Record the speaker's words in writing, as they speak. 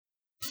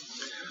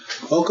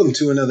Welcome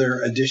to another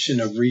edition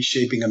of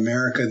Reshaping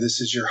America. This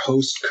is your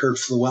host, Kurt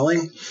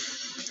Flewelling.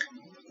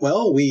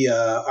 Well, we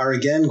are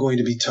again going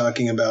to be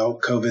talking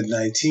about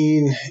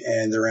COVID-19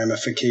 and the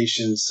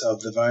ramifications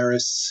of the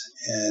virus.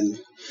 And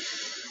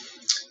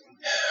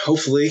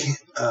hopefully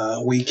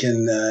we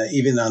can,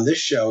 even on this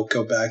show,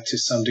 go back to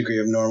some degree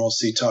of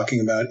normalcy,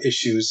 talking about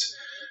issues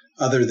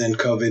other than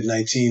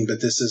COVID-19. But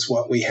this is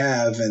what we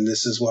have, and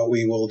this is what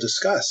we will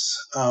discuss.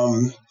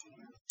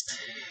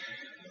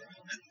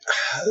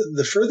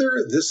 The further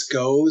this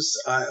goes,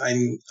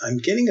 I'm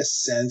getting a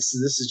sense,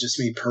 and this is just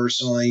me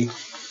personally,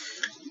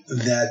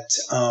 that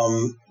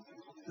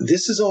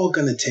this is all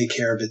going to take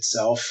care of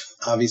itself.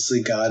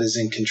 Obviously, God is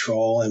in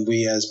control, and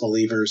we as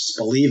believers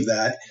believe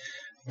that.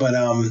 But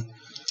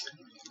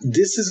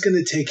this is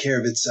going to take care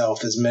of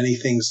itself, as many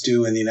things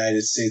do in the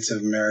United States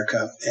of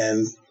America.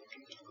 And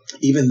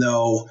even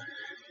though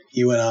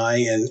you and I,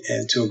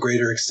 and to a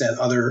greater extent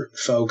other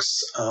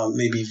folks,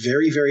 may be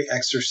very, very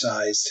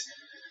exercised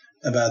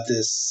about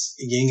this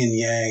yin and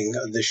yang,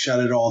 the shut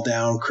it all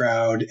down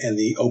crowd and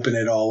the open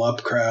it all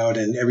up crowd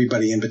and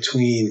everybody in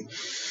between.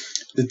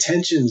 The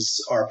tensions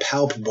are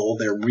palpable.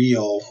 They're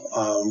real.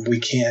 We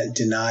can't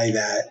deny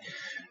that.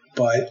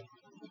 But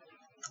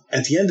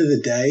at the end of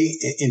the day,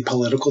 in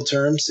political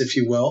terms, if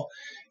you will,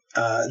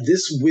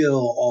 this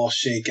will all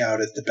shake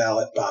out at the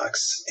ballot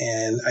box.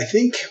 And I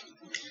think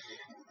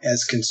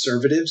as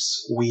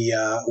conservatives, we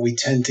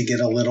tend to get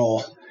a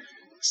little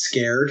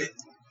scared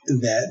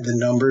that the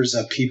numbers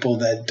of people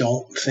that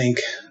don't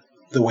think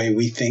the way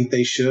we think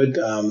they should,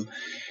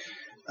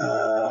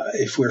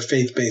 if we're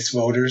faith-based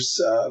voters,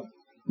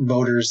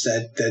 voters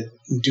that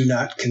do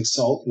not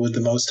consult with the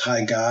Most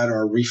High God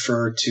or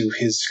refer to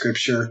His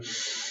Scripture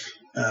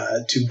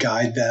to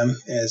guide them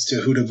as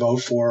to who to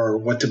vote for or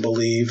what to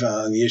believe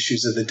on the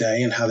issues of the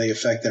day and how they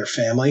affect their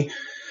family.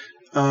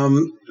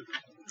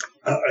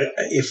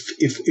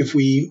 If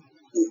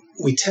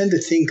we tend to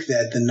think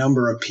that the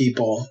number of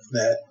people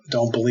that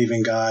don't believe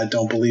in God,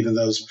 don't believe in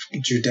those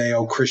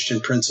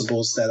Judeo-Christian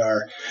principles that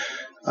our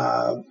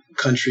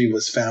country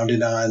was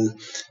founded on,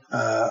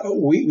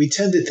 we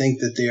tend to think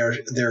that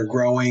they're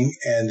growing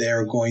and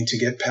they're going to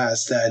get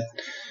past that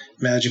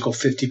magical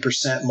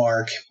 50%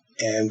 mark,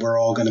 and we're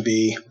all going to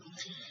be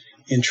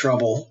in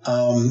trouble.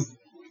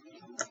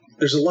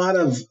 There's a lot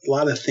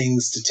of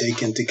things to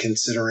take into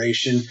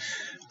consideration.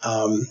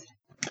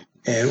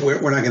 And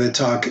we're not going to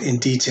talk in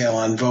detail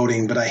on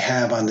voting, but I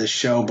have on this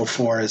show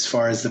before as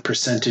far as the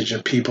percentage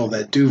of people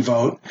that do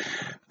vote.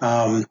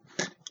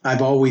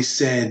 I've always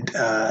said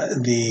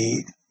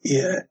the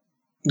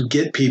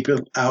get people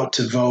out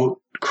to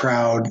vote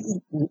crowd,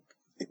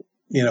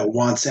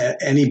 wants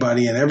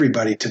anybody and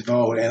everybody to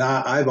vote. And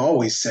I've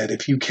always said,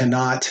 if you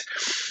cannot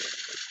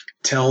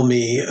tell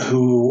me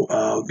who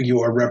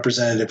your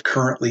representative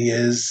currently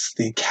is,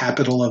 the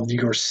capital of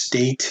your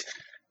state,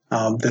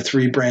 the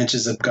three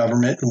branches of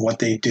government and what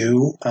they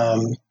do,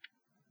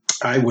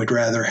 I would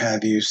rather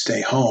have you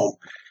stay home.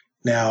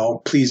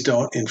 Now, please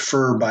don't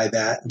infer by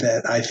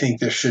that I think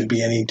there should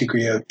be any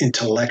degree of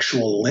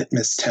intellectual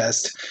litmus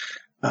test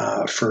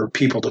for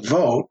people to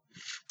vote.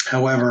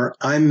 However,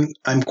 I'm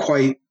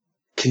quite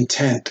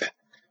content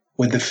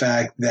with the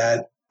fact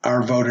that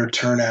our voter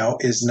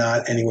turnout is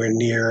not anywhere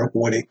near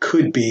what it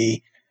could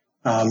be,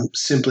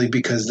 simply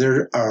because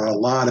there are a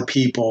lot of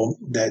people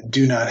that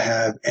do not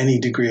have any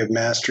degree of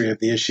mastery of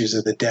the issues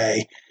of the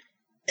day.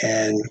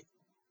 And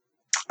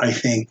I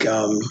think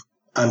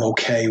I'm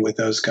okay with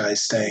those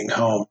guys staying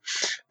home.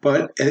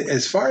 But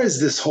as far as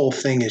this whole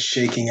thing is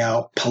shaking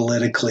out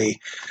politically,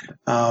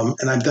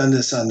 and I've done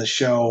this on the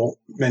show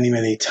many,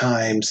 many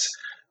times.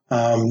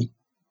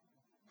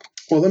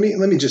 Well, let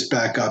me just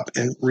back up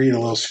and read a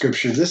little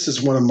scripture. This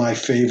is one of my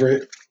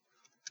favorite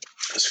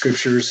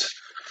scriptures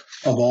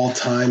of all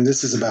time.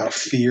 This is about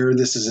fear.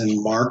 This is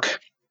in Mark.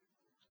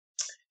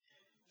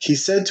 He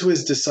said to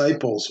his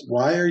disciples,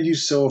 "Why are you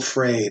so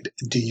afraid?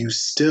 Do you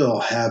still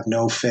have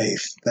no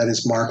faith?" That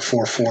is Mark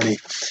 4:40.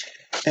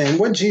 And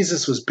what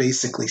Jesus was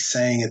basically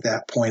saying at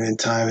that point in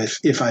time,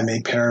 if I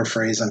may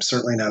paraphrase, I'm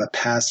certainly not a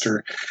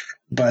pastor,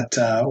 but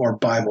or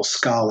Bible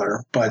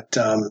scholar, but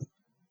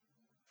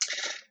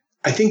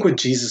I think what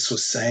Jesus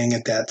was saying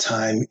at that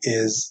time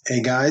is,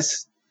 hey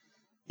guys,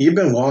 you've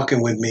been walking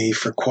with me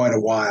for quite a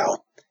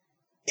while.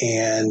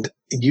 And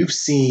you've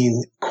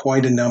seen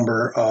quite a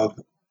number of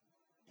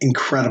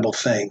incredible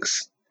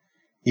things.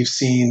 You've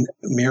seen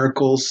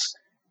miracles.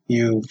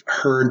 You've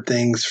heard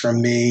things from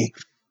me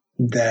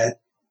that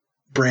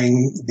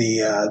bring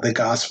the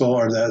gospel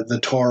or the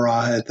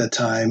Torah at the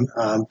time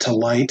to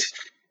light,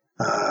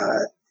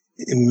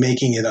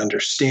 making it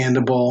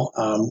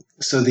understandable.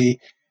 So the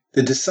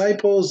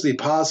disciples, the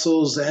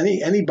apostles,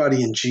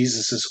 anybody in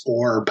Jesus's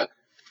orb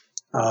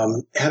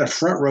had a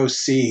front row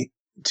seat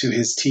to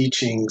his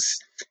teachings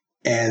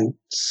and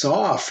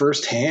saw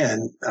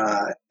firsthand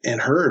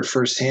and heard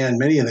firsthand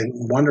many of the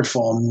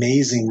wonderful,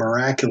 amazing,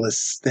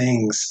 miraculous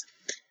things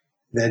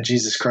that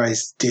Jesus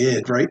Christ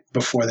did right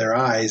before their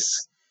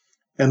eyes.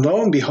 And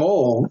lo and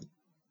behold,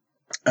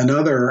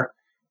 another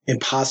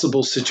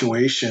impossible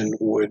situation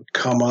would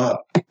come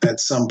up at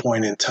some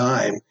point in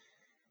time,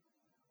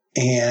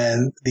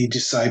 and the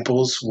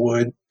disciples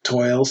would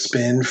toil,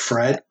 spin,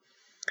 fret,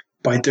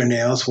 bite their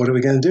nails. What are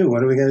we going to do?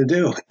 What are we going to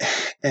do?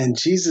 And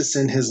Jesus,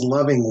 in his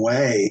loving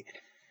way,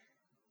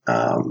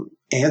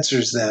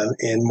 answers them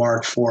in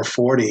Mark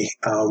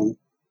 4:40.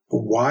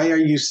 Why are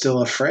you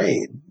still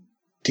afraid?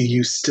 Do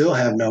you still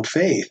have no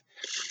faith?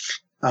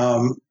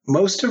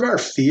 Most of our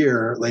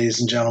fear, ladies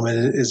and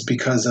gentlemen, is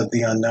because of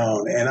the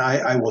unknown. And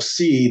I will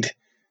cede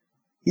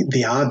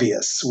the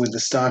obvious with the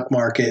stock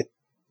market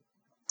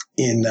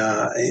in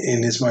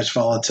as much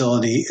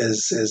volatility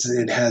as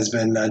it has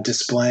been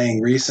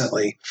displaying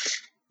recently,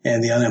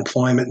 and the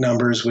unemployment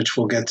numbers, which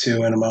we'll get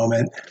to in a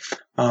moment.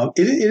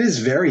 It is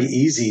very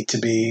easy to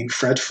be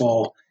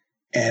fretful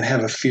and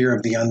have a fear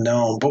of the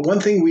unknown. But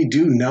one thing we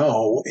do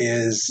know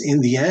is,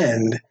 in the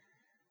end,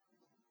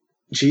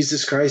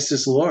 Jesus Christ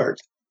is Lord.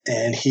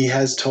 And he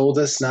has told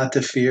us not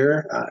to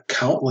fear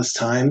countless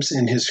times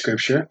in his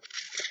scripture.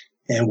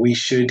 And we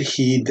should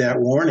heed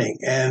that warning.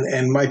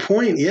 And my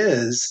point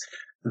is,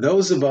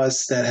 those of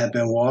us that have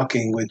been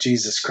walking with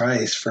Jesus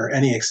Christ for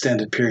any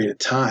extended period of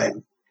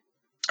time,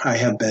 I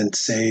have been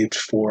saved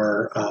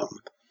for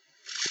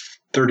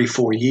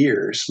 34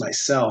 years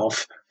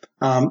myself,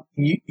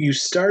 you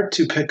start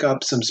to pick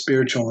up some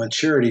spiritual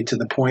maturity to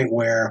the point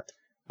where,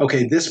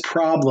 okay, this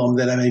problem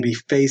that I may be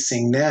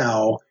facing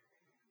now,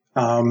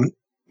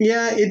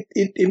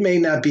 it may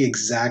not be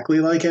exactly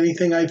like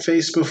anything I've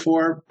faced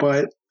before,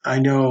 but I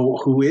know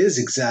who is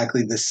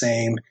exactly the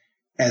same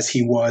as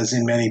he was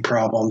in many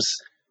problems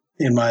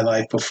in my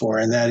life before,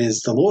 and that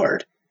is the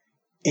Lord.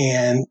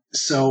 And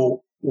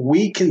so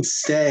we can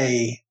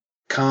stay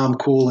calm,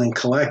 cool, and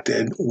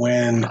collected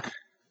when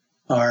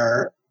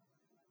our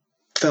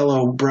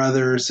fellow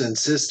brothers and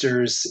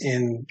sisters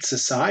in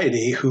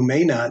society who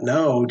may not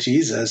know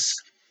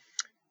Jesus,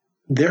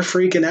 they're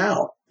freaking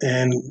out.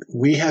 And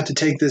we have to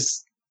take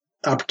this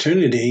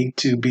opportunity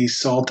to be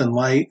salt and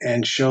light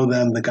and show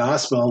them the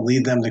gospel,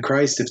 lead them to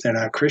Christ if they're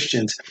not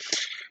Christians,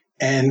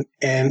 and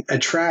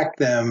attract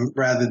them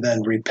rather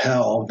than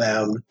repel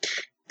them.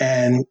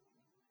 And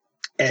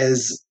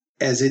as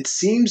it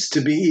seems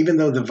to be, even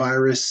though the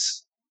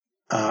virus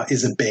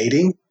is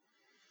abating,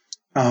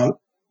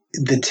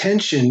 the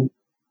tension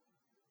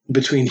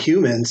between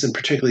humans, and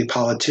particularly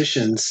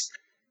politicians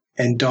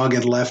and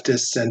dogged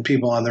leftists and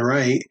people on the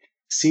right,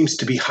 seems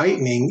to be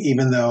heightening,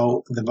 even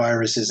though the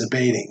virus is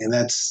abating. And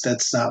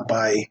that's not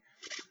by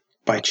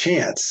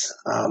chance.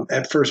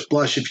 At first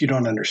blush, if you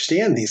don't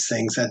understand these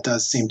things, that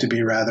does seem to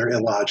be rather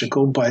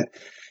illogical. But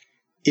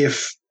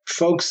if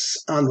folks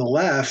on the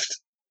left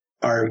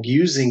are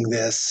using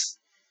this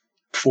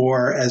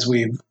for, as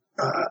we've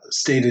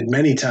stated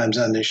many times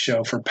on this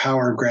show, for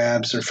power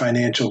grabs or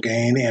financial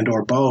gain and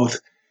or both,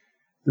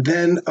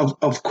 then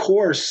of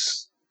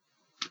course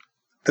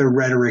the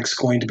rhetoric's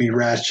going to be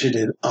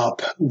ratcheted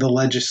up. The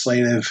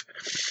legislative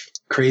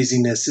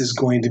craziness is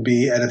going to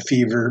be at a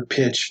fever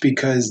pitch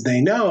because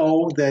they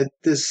know that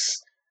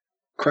this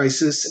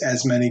crisis,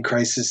 as many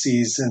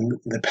crises in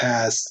the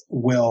past,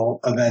 will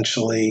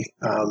eventually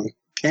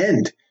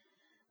end.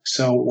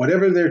 So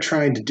whatever they're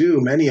trying to do,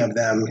 many of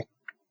them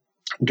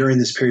during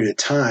this period of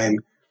time,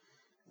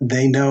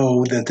 they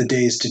know that the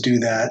days to do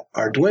that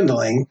are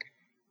dwindling.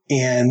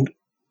 And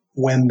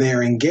when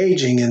they're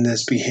engaging in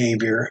this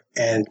behavior,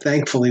 and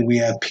thankfully we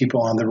have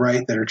people on the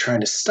right that are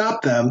trying to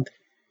stop them,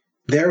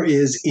 there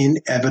is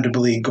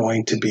inevitably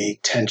going to be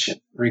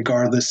tension,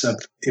 regardless of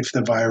if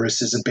the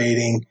virus is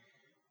abating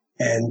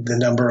and the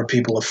number of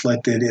people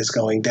afflicted is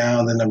going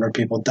down, the number of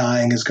people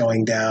dying is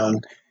going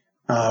down.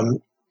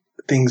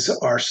 Things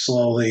are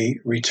slowly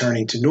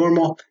returning to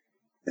normal.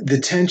 The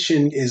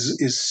tension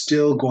is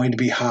still going to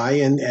be high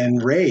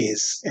and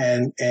raise.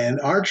 And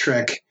our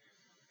trick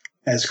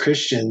as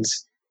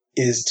Christians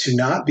is to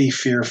not be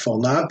fearful,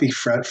 not be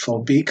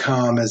fretful, be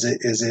calm, as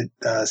it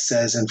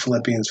says in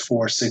Philippians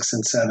 4, 6,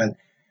 and 7,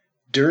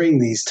 during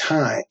these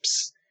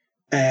times.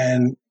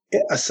 And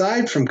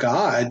aside from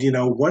God,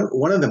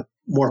 one of the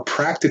more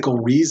practical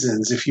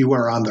reasons, if you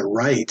are on the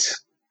right,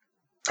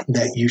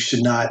 that you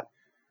should not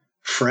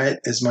fret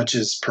as much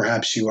as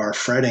perhaps you are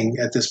fretting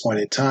at this point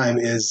in time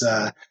is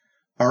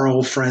our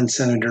old friend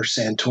Senator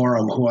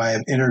Santorum, who I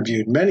have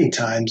interviewed many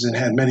times and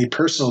had many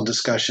personal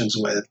discussions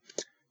with.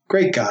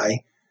 Great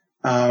guy.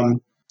 The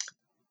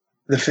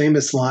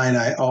famous line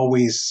I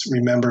always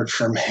remembered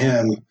from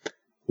him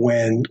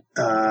when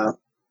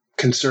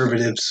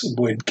conservatives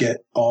would get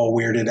all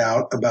weirded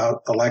out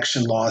about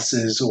election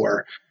losses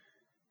or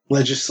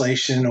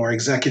legislation or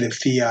executive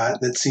fiat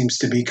that seems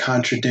to be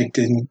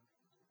contradicting,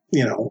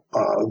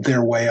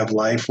 their way of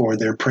life or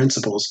their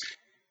principles.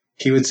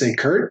 He would say,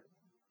 Kurt,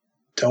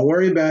 don't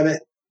worry about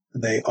it.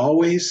 They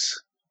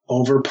always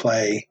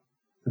overplay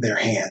their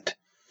hand.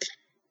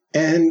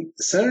 And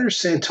Senator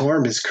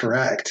Santorum is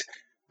correct.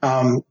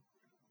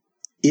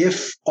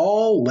 If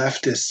all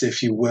leftists,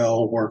 if you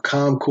will, were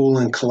calm, cool,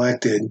 and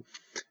collected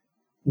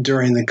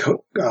during the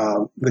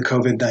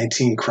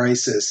COVID-19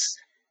 crisis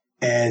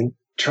and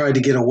tried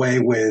to get away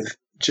with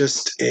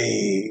just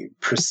a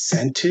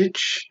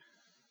percentage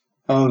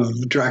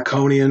of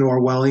draconian,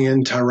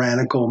 Orwellian,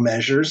 tyrannical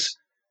measures,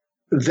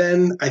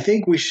 then I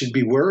think we should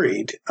be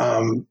worried.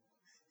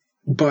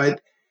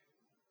 But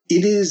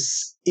it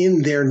is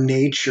in their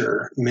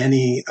nature,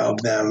 many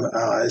of them,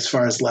 as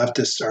far as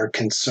leftists are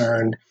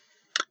concerned,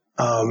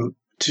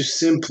 to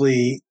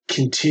simply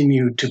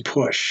continue to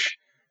push.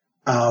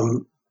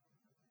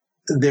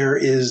 There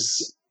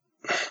is,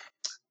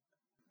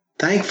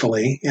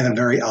 thankfully, in a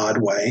very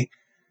odd way,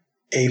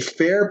 a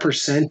fair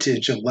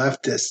percentage of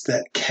leftists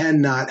that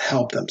cannot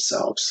help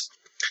themselves.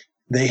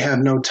 They have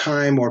no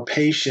time or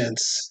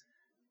patience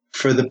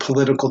for the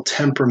political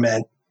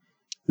temperament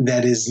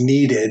that is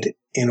needed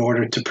in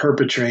order to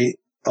perpetrate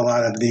a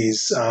lot of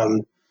these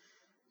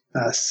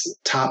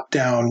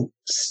top-down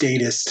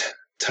statist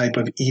type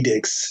of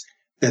edicts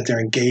that they're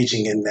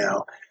engaging in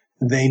now.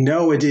 They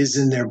know it is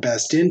in their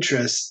best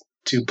interest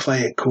to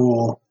play it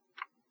cool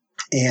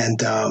and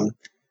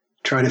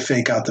try to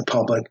fake out the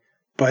public,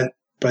 but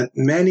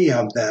many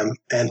of them,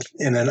 and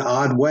in an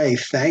odd way,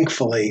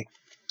 thankfully,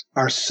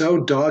 are so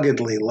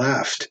doggedly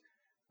left.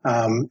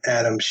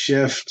 Adam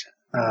Schiff,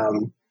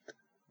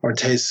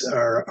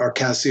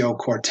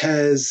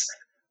 Ocasio-Cortez,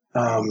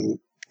 and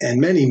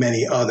many,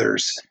 many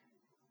others.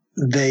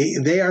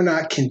 They are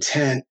not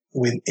content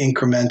with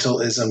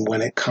incrementalism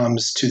when it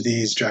comes to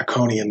these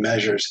draconian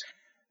measures.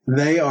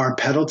 They are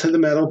pedal to the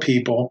metal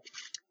people.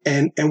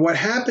 And what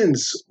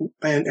happens,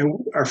 and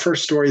our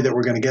first story that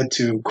we're going to get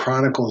to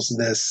chronicles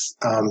this,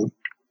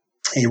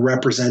 a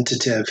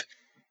representative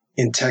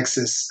in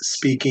Texas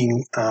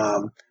speaking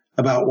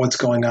about what's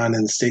going on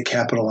in the state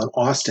capitol in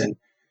Austin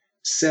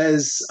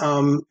says,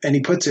 and he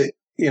puts it,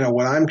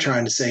 what I'm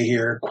trying to say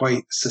here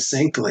quite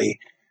succinctly,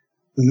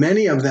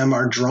 many of them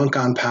are drunk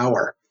on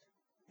power.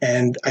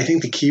 And I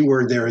think the key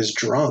word there is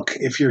drunk.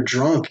 If you're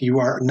drunk, you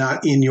are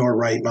not in your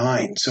right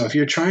mind. So if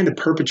you're trying to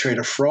perpetrate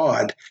a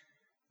fraud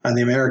on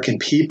the American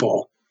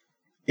people,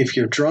 if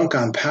you're drunk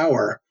on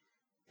power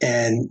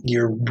and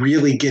you're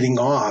really getting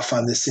off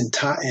on this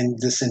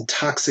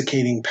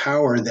intoxicating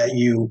power that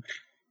you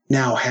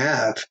now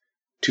have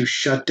to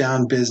shut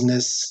down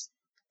business,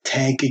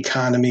 tank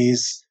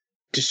economies,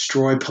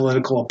 destroy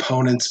political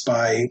opponents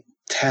by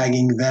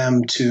tagging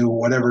them to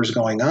whatever's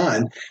going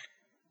on,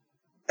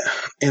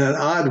 in an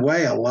odd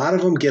way, a lot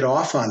of them get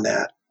off on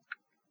that.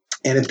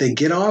 And if they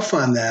get off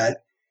on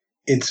that,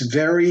 it's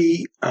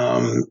very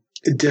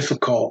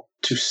difficult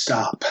to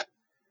stop.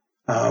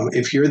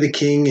 If you're the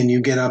king and you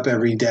get up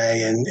every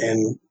day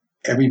and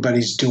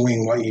everybody's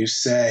doing what you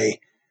say,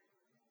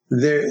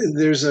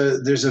 there's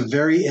a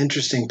very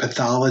interesting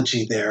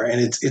pathology there, and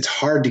it's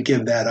hard to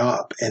give that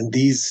up. And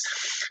these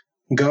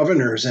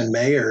governors and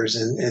mayors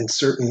in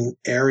certain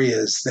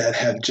areas that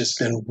have just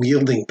been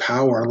wielding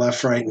power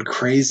left, right, and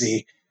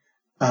crazy,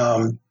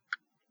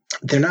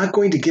 they're not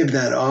going to give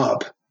that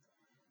up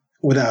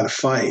without a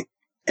fight.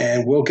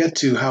 And we'll get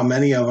to how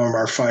many of them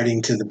are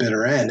fighting to the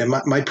bitter end. And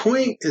my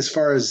point as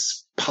far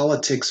as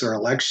politics or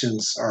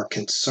elections are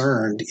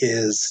concerned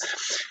is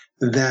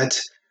that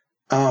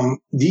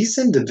these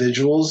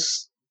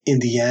individuals, in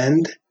the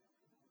end,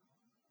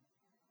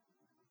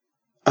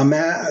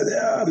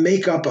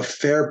 make up a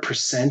fair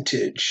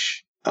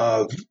percentage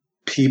of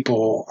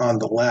people on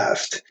the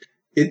left.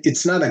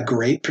 It's not a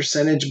great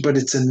percentage, but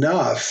it's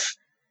enough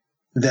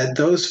that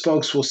those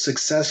folks will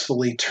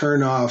successfully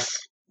turn off,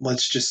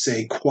 let's just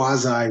say,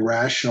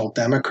 quasi-rational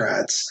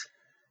Democrats.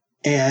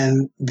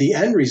 And the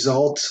end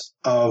result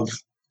of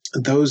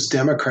those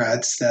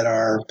Democrats that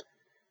are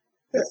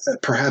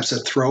perhaps a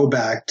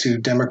throwback to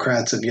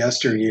Democrats of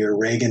yesteryear,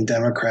 Reagan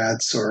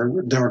Democrats,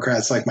 or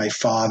Democrats like my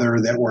father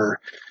that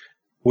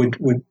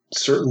would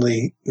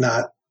certainly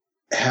not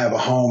have a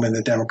home in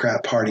the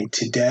Democrat Party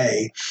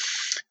today,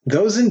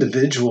 those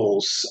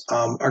individuals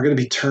are going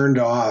to be turned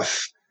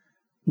off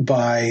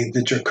by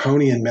the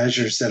draconian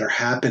measures that are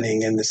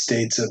happening in the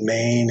states of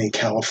Maine and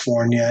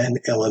California and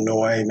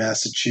Illinois,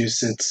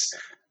 Massachusetts,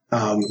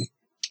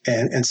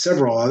 and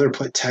several other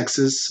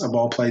Texas, of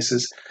all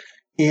places.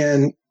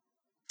 And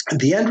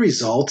the end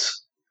result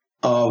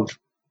of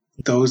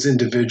those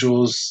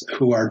individuals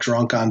who are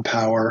drunk on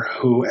power,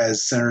 who,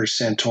 as Senator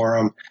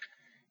Santorum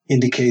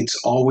indicates,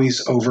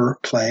 always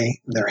overplay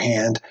their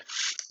hand,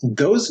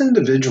 those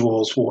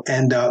individuals will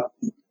end up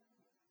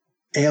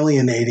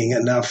alienating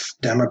enough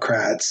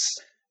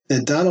Democrats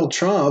that Donald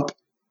Trump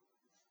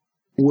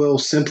will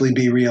simply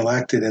be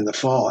reelected in the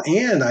fall.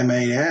 And I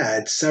may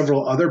add,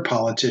 several other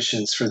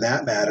politicians for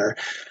that matter.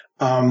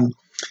 And,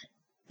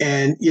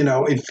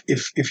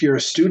 if you're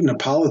a student of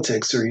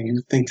politics or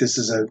you think this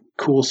is a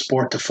cool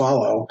sport to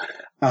follow,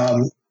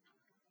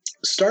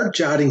 start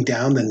jotting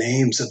down the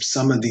names of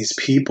some of these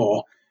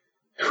people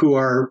who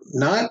are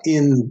not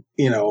in,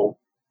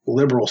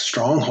 liberal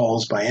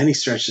strongholds by any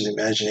stretch of the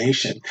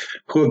imagination,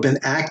 who have been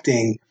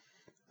acting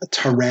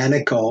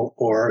tyrannical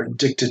or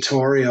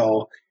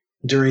dictatorial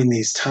during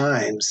these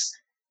times.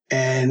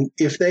 And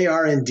if they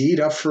are indeed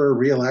up for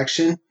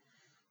re-election,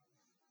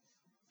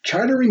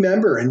 try to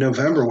remember in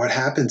November what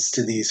happens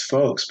to these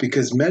folks,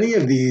 because many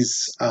of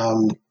these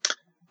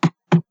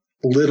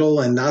little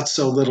and not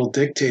so little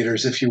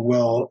dictators, if you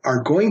will,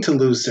 are going to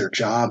lose their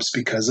jobs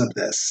because of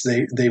this.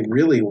 They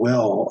really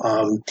will.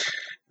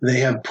 They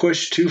have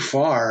pushed too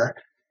far,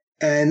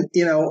 and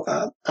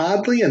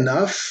oddly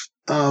enough,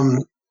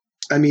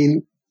 I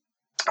mean,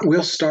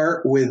 we'll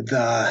start with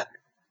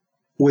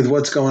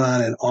what's going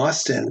on in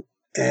Austin,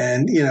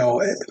 and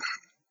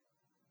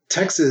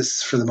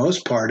Texas, for the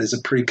most part, is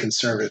a pretty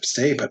conservative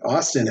state, but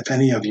Austin, if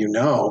any of you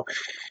know,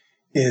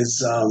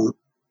 is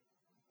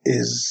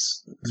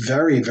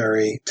very,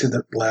 very to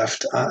the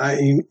left.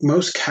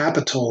 Most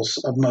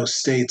capitals of most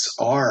states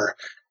are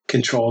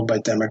controlled by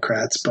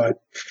Democrats,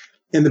 but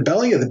in the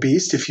belly of the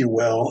beast, if you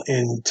will,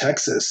 in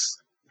Texas,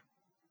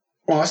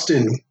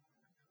 Austin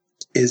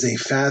is a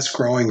fast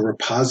growing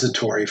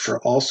repository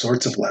for all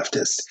sorts of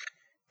leftists.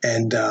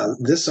 And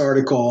this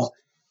article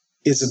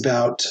is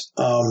about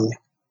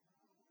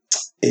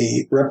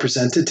a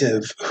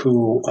representative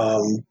who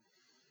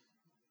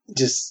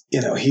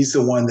he's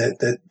the one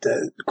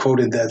that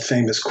quoted that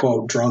famous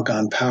quote, "drunk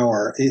on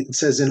power." It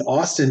says in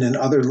Austin and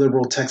other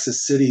liberal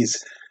Texas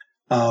cities,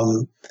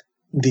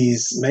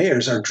 these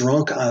mayors are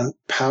drunk on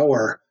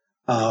power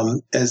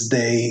as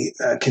they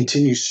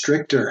continue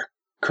stricter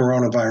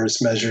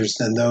coronavirus measures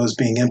than those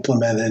being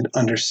implemented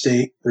under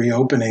state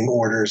reopening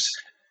orders.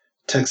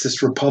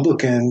 Texas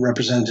Republican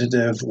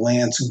Representative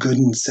Lance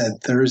Gooden said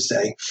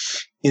Thursday.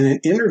 In an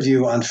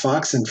interview on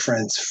Fox and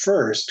Friends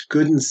First,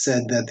 Gooden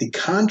said that the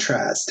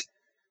contrast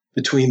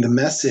between the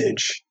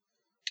message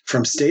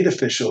from state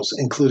officials,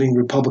 including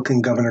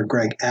Republican Governor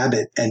Greg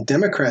Abbott, and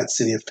Democrat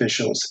city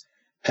officials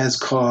has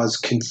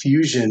caused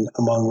confusion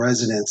among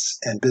residents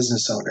and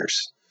business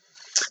owners.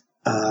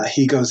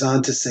 He goes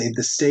on to say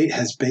the state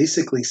has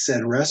basically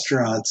said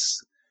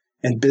restaurants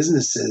and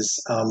businesses,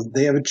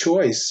 they have a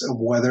choice of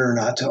whether or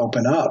not to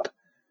open up.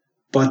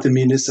 But the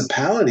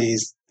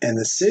municipalities and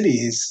the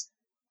cities,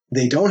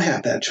 they don't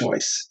have that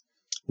choice.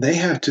 They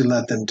have to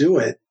let them do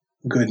it,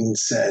 Gooden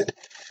said.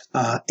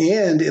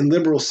 And in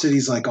liberal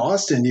cities like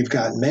Austin, you've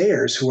got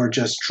mayors who are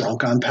just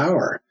drunk on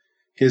power.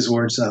 His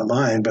words, not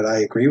mine, but I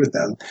agree with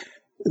them.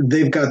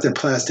 They've got their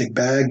plastic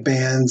bag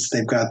bans.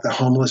 They've got the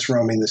homeless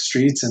roaming the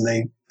streets, and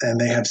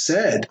they have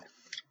said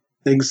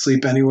they can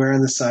sleep anywhere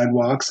on the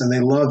sidewalks, and they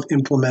love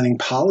implementing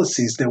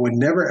policies that would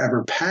never,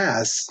 ever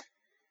pass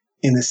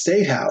in the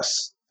state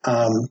house.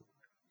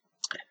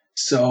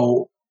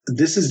 So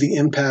this is the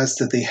impasse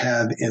that they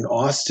have in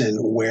Austin,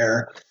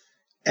 where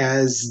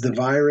as the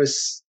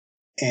virus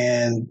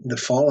and the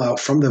fallout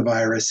from the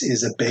virus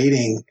is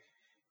abating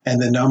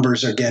and the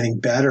numbers are getting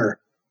better,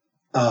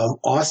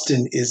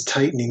 Austin is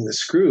tightening the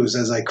screws,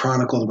 as I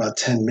chronicled about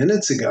 10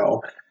 minutes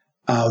ago.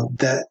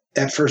 That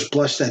at first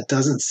blush, that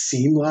doesn't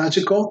seem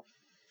logical.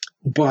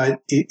 But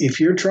if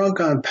you're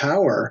drunk on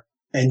power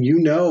and you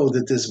know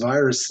that this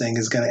virus thing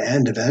is going to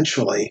end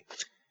eventually,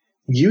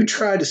 you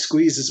try to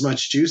squeeze as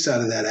much juice out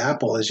of that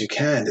apple as you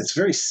can. It's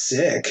very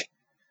sick,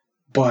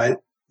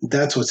 but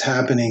that's what's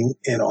happening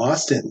in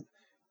Austin.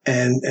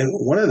 And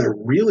one of the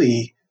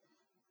really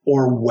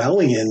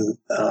Orwellian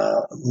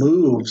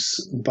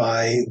moves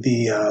by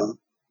the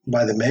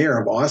mayor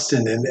of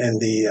Austin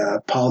and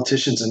the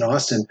politicians in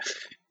Austin,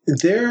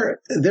 they're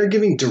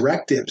giving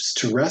directives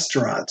to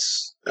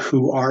restaurants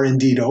who are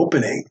indeed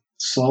opening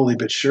slowly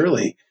but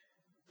surely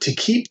to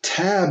keep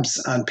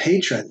tabs on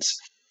patrons,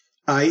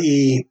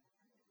 i.e.,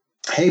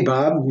 hey,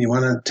 Bob, you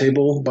want a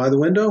table by the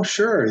window?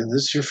 Sure.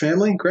 This is your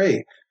family?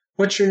 Great.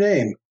 What's your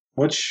name?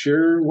 What's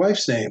your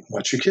wife's name?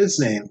 What's your kid's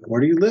name?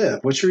 Where do you live?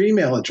 What's your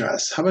email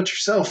address? How about your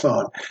cell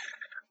phone?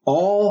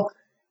 All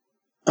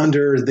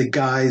under the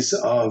guise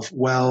of,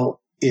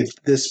 well, if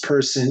this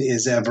person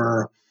is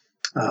ever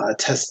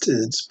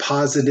tested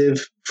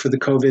positive for the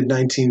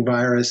COVID-19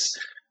 virus,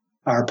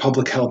 our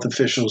public health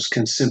officials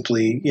can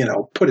simply,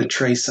 put a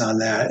trace on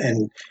that.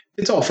 And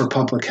it's all for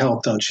public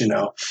health, don't you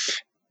know?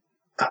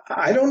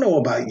 I don't know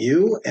about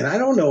you, and I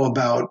don't know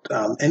about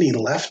any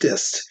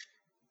leftist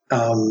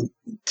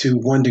to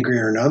one degree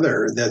or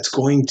another that's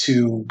going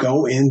to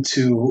go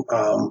into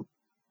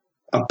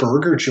a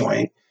burger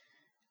joint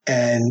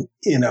and,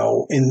 in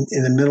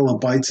the middle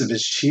of bites of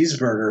his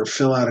cheeseburger,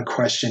 fill out a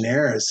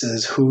questionnaire. It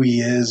says who he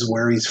is,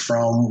 where he's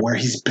from, where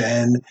he's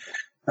been,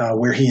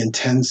 where he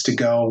intends to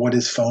go, what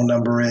his phone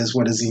number is,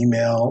 what his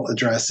email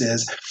address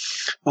is,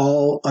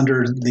 all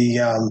under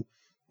the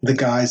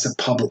guise of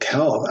public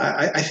health.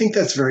 I think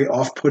that's very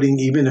off-putting,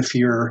 even if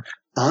you're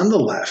on the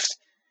left.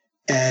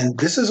 And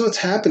this is what's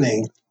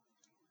happening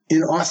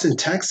in Austin,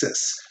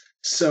 Texas.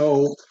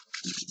 So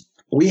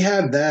we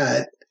have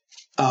that.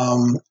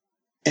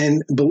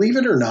 And believe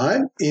it or not,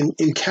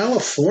 in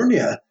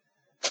California,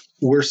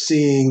 we're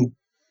seeing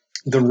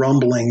the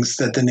rumblings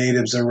that the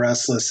natives are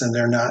restless and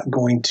they're not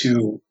going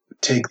to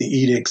take the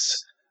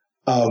edicts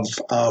of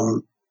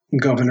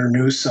Governor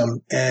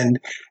Newsom. And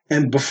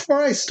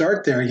before I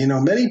start there,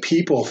 many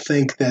people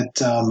think that,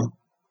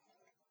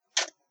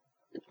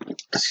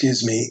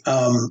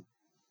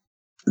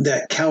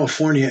 that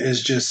California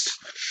is just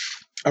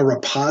a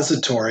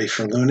repository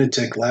for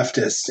lunatic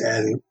leftists,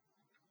 and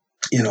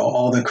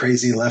all the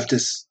crazy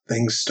leftist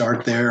things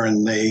start there,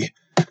 and they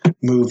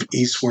move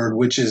eastward,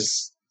 which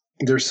is,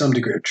 there's some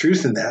degree of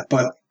truth in that.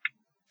 But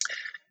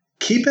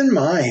keep in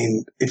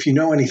mind, if you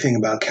know anything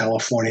about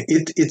California,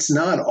 it's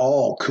not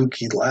all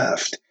kooky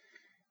left.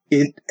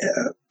 It,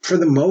 for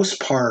the most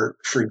part,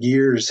 for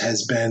years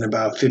has been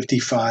about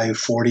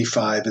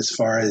 55-45 as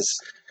far as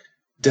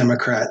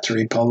Democrat to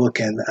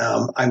Republican.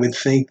 I would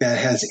think that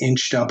has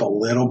inched up a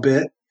little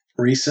bit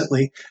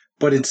recently,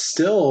 but it's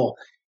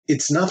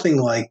nothing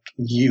like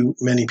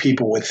many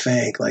people would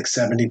think, like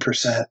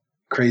 70%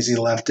 crazy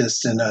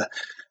leftists and a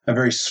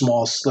very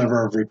small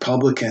sliver of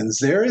Republicans.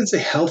 There is a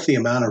healthy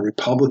amount of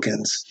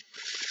Republicans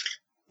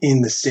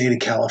in the state of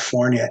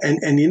California.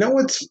 And you know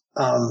what's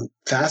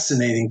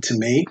fascinating to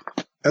me?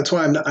 That's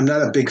why I'm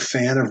not a big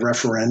fan of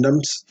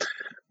referendums,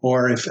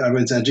 or if I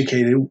was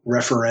educated,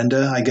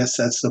 referenda. I guess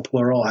that's the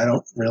plural. I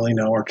don't really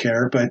know or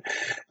care. But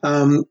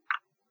I'm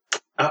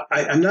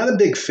not a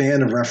big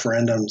fan of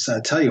referendums.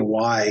 I'll tell you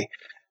why.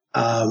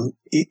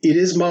 It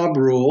is mob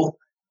rule.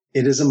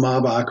 It is a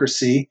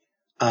mobocracy.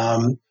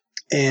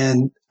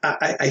 And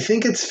I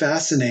think it's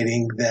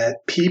fascinating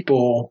that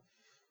people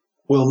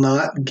will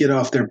not get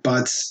off their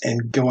butts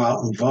and go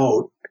out and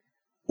vote,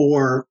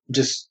 or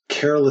just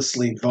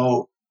carelessly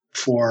vote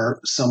for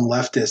some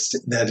leftist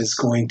that is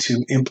going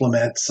to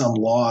implement some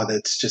law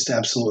that's just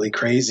absolutely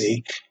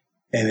crazy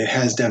and it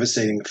has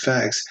devastating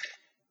effects.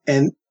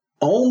 And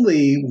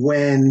only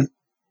when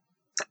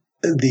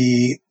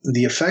the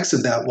effects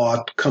of that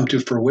law come to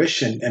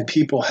fruition and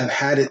people have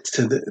had it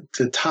to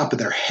the top of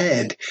their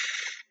head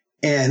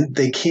and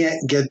they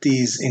can't get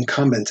these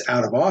incumbents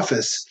out of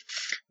office,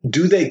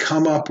 do they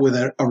come up with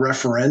a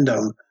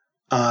referendum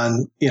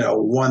on,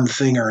 one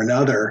thing or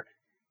another.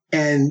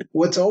 And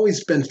what's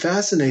always been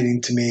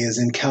fascinating to me is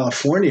in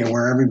California,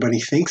 where everybody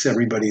thinks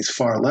everybody's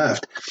far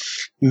left,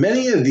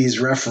 many of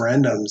these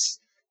referendums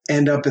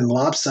end up in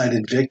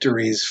lopsided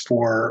victories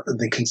for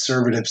the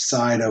conservative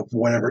side of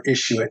whatever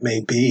issue it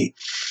may be.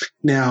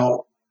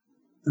 Now,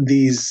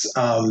 these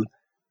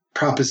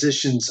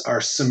propositions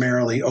are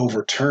summarily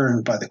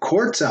overturned by the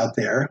courts out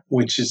there,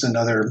 which is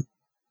another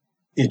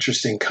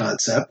interesting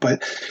concept.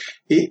 But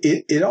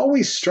it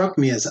always struck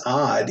me as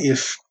odd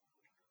if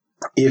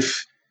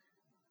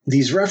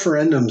these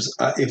referendums,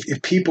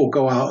 if people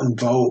go out and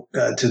vote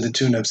to the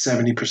tune of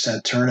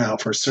 70%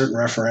 turnout for a certain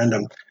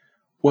referendum,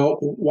 well,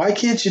 why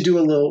can't you do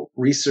a little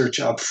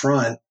research up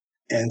front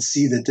and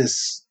see that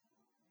this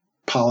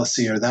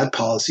policy or that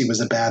policy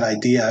was a bad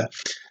idea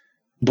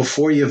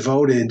before you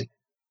voted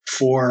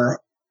for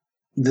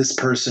this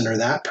person or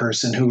that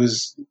person who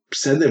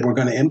said that we're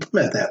going to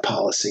implement that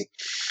policy?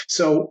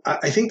 So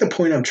I think the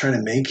point I'm trying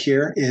to make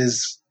here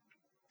is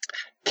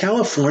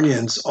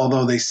Californians,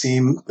 although they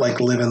seem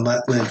like live and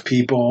let live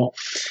people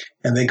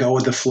and they go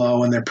with the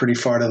flow and they're pretty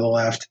far to the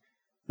left,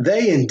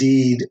 they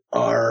indeed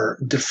are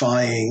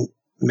defying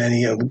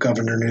many of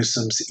Governor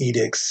Newsom's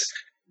edicts.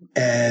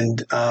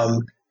 And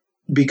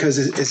because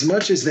as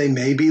much as they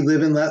may be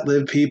live and let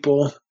live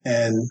people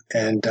and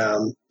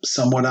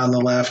somewhat on the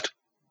left,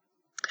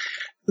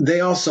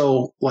 they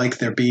also like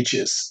their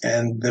beaches.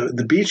 And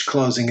the beach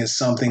closing is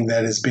something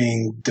that is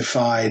being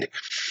defied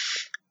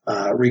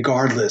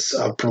regardless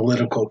of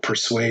political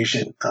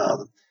persuasion.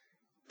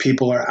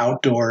 People are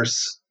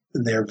outdoors.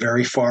 They're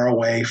very far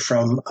away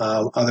from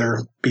other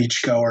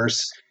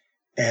beachgoers,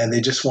 and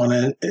they just want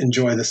to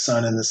enjoy the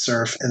sun and the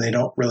surf, and they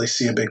don't really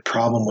see a big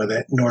problem with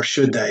it, nor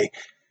should they.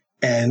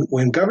 And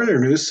when Governor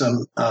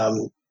Newsom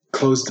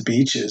closed the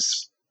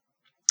beaches,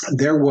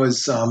 there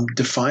was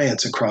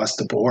defiance across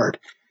the board.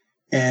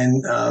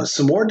 And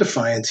some more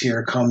defiance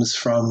here comes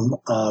from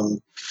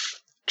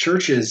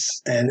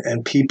churches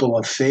and people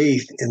of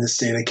faith in the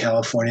state of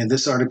California.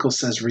 This article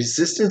says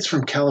resistance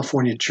from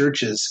California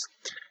churches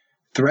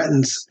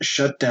threatens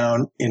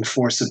shutdown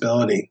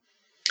enforceability.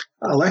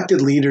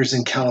 Elected leaders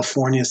in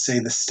California say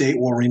the state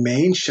will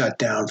remain shut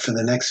down for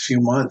the next few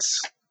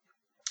months,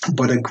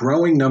 but a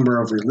growing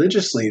number of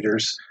religious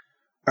leaders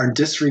are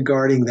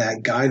disregarding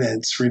that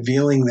guidance,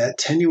 revealing that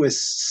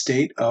tenuous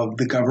state of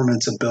the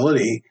government's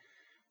ability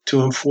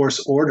to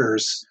enforce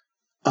orders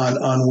on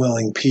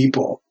unwilling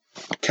people.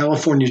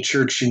 California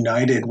Church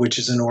United, which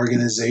is an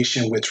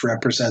organization which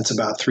represents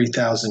about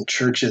 3,000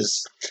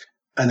 churches,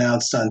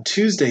 announced on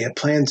Tuesday it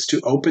plans to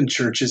open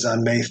churches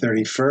on May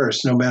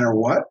 31st, no matter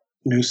what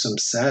Newsom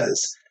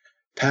says.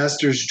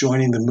 Pastors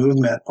joining the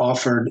movement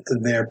offered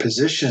their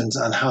positions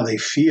on how they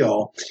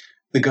feel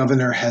the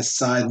governor has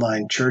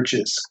sidelined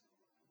churches.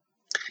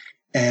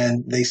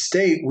 And they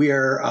state,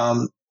 we're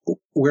an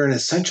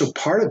essential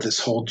part of this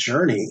whole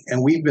journey,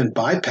 and we've been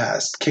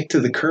bypassed, kicked to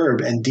the curb,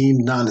 and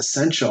deemed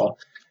non-essential,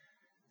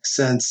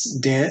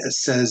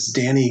 says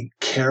Danny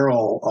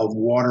Carroll of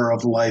Water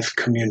of Life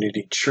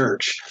Community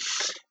Church.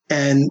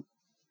 And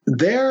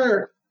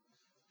therein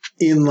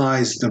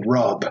lies the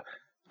rub.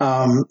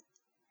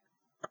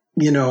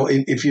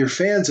 If you're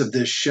fans of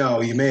this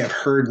show, you may have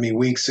heard me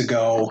weeks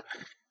ago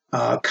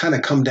kind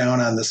of come down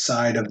on the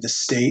side of the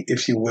state,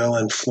 if you will,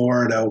 in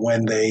Florida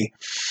when they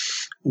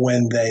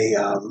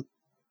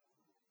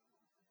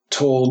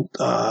told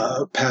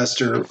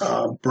Pastor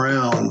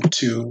Brown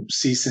to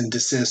cease and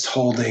desist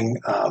holding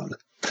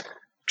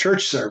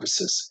church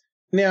services.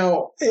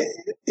 Now,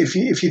 if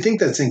you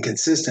think that's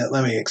inconsistent,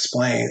 let me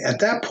explain. At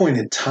that point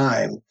in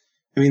time,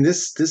 I mean,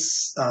 this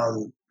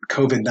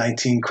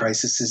COVID-19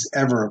 crisis is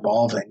ever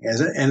evolving,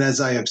 and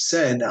as I have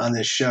said on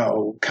this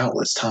show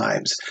countless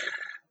times,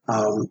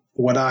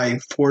 what I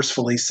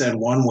forcefully said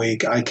one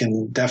week, I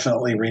can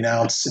definitely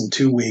renounce in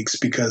 2 weeks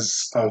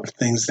because of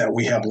things that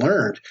we have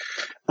learned.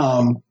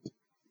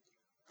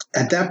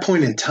 At that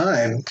point in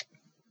time,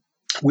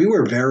 we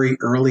were very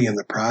early in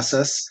the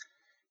process,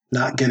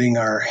 not getting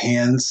our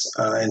hands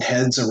and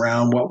heads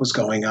around what was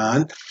going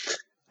on,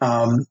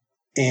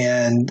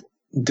 and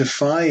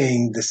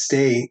defying the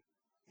state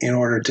in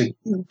order to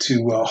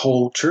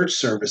hold church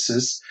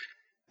services.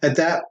 At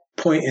that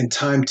point in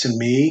time, to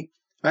me,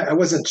 I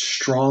wasn't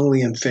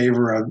strongly in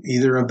favor of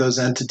either of those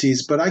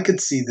entities, but I could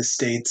see the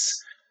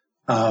state's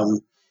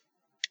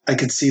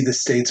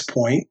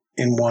point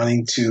in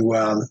wanting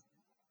to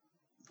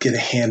get a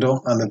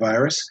handle on the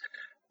virus.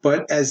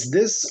 But as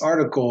this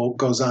article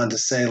goes on to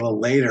say a little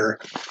later,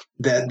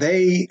 that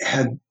they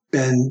had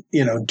been,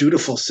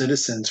 dutiful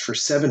citizens for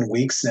 7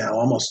 weeks now,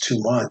 almost 2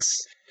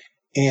 months.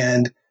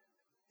 And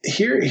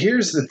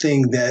here's the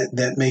thing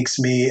that makes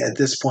me at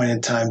this point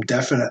in time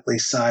definitely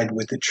side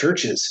with the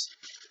churches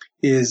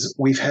is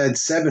we've had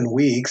 7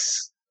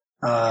 weeks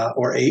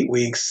or 8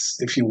 weeks,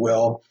 if you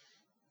will,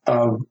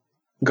 of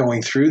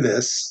going through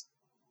this.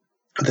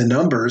 The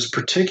numbers,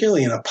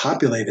 particularly in a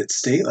populated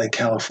state like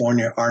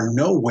California, are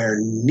nowhere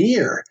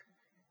near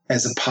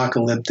as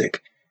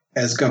apocalyptic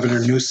as Governor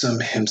Newsom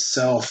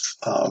himself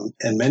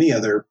and many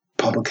other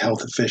public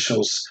health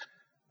officials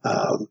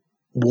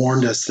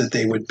warned us that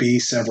they would be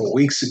several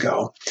weeks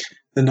ago.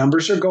 The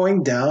numbers are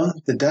going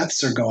down, the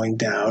deaths are going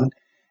down,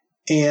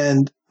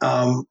 and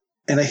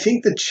I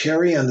think the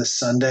cherry on the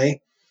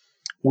sundae,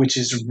 which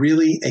is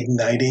really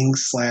igniting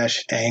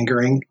 /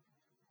 angering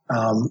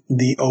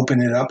the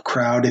open it up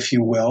crowd, if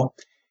you will,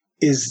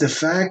 is the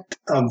fact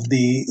of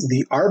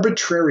the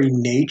arbitrary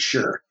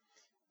nature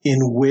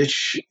in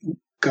which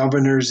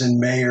governors and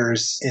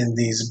mayors in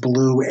these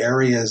blue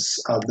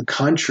areas of the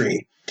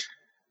country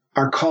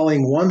are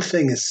calling one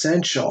thing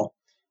essential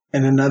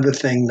and another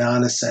thing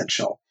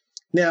non-essential.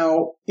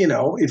 Now,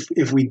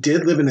 if we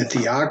did live in a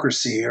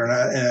theocracy,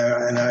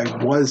 and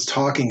I was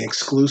talking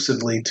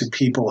exclusively to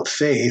people of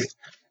faith,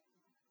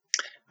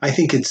 I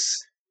think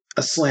it's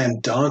a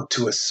slam dunk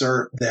to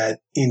assert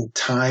that in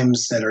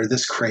times that are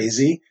this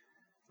crazy,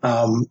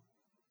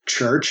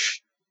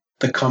 church,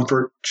 the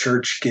comfort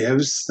church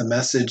gives, the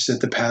message that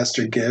the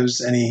pastor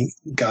gives, any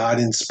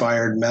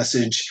God-inspired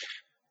message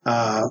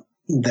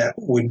that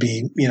would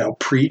be,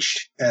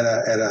 preached at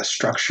a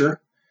structure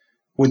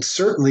would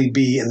certainly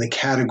be in the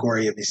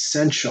category of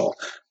essential.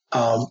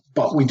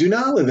 But we do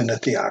not live in a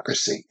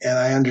theocracy, and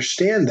I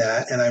understand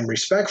that, and I'm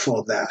respectful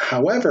of that.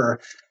 However,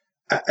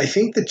 I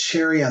think the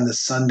cherry on the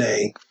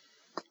sundae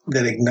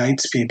that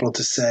ignites people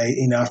to say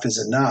enough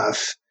is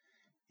enough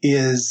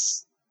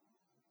is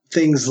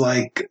things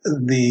like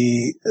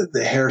the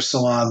hair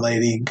salon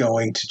lady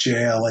going to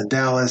jail in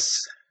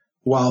Dallas,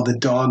 while the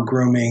dog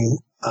grooming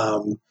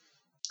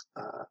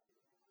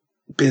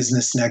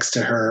business next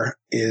to her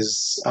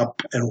is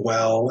up and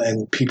well,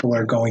 and people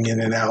are going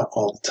in and out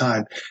all the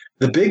time.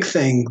 The big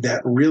thing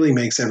that really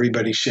makes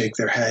everybody shake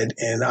their head,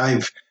 and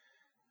I've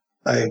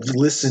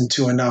listened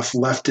to enough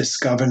leftist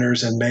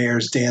governors and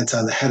mayors dance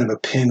on the head of a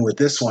pin with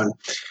this one,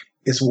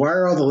 is why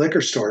are all the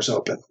liquor stores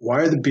open?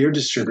 Why are the beer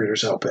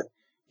distributors open?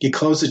 You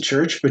close the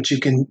church, but you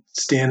can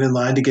stand in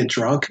line to get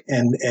drunk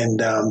and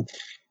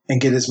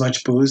get as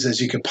much booze as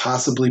you could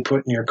possibly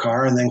put in your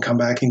car and then come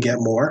back and get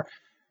more.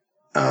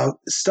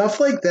 Stuff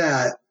like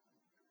that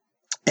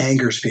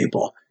angers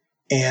people.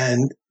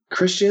 And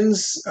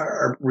Christians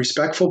are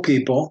respectful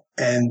people,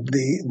 and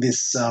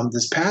this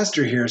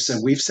pastor here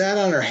said we've sat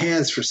on our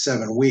hands for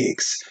 7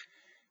 weeks,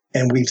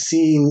 and we've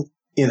seen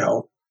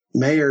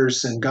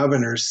mayors and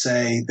governors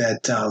say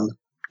that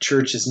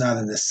church is not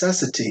a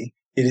necessity,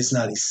 it is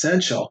not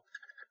essential,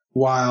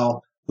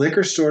 while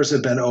liquor stores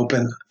have been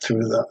open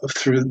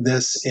through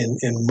this in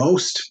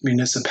most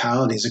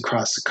municipalities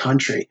across the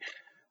country.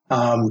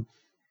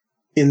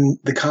 In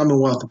the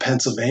Commonwealth of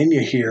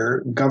Pennsylvania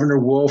here, Governor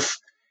Wolf,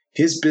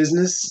 his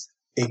business,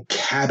 a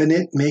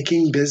cabinet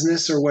making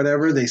business or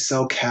whatever, they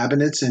sell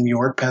cabinets in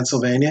York,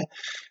 Pennsylvania.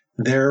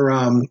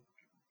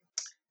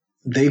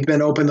 They've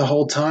been open the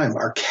whole time.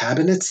 Are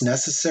cabinets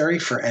necessary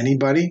for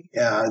anybody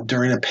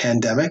during a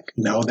pandemic?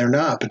 No, they're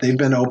not, but they've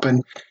been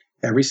open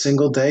every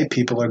single day.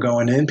 People are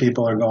going in,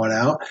 people are going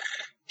out.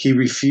 He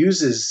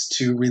refuses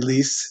to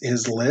release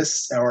his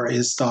list or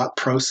his thought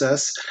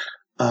process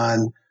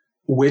on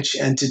which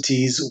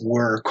entities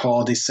were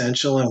called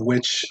essential and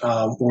which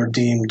were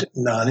deemed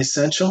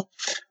non-essential.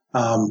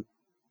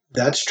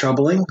 That's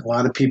troubling. A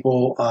lot of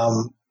people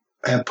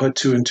have put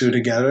 2 and 2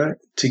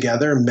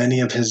 together.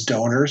 Many of his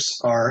donors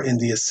are in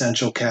the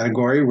essential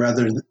category,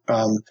 whether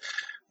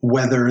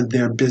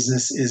their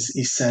business is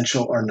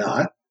essential or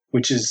not,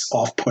 which is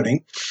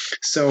off-putting.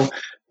 So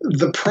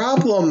The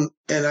problem,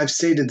 and I've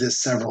stated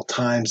this several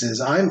times,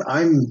 is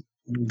I'm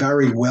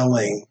very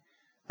willing.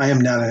 I am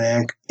not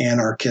an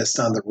anarchist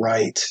on the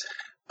right.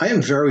 I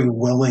am very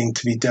willing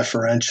to be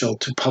deferential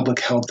to public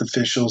health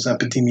officials,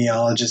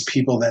 epidemiologists,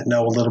 people that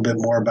know a little bit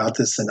more about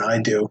this than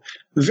I do.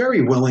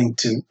 Very willing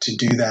to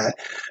do that.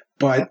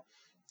 But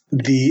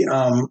the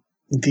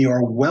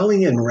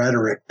Orwellian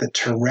rhetoric, the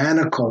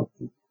tyrannical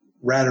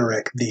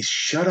rhetoric, the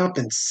shut up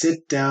and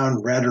sit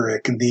down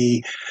rhetoric,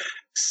 the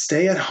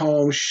stay at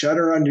home, shut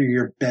her under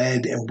your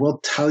bed, and we'll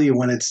tell you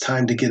when it's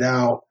time to get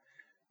out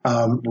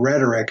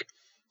rhetoric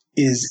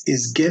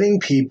is getting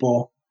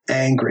people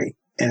angry,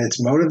 and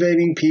it's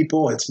motivating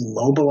people, it's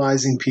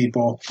mobilizing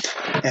people,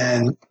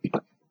 and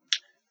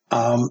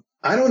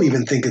I don't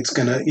even think it's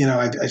going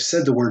to, I've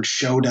said the word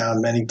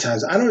showdown many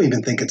times. I don't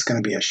even think it's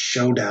going to be a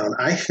showdown.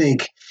 I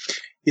think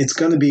it's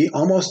going to be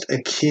almost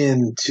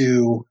akin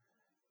to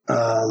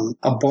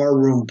a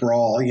barroom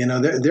brawl.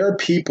 There are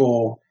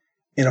people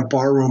in a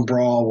barroom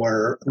brawl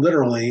where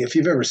literally, if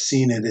you've ever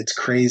seen it, it's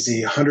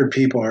crazy. 100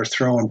 people are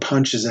throwing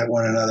punches at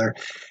one another.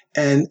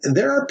 And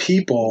there are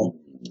people,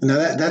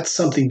 now that's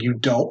something you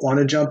don't want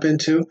to jump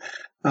into.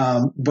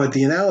 But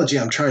the analogy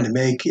I'm trying to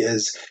make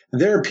is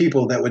there are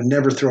people that would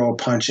never throw a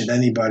punch at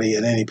anybody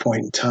at any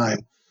point in time.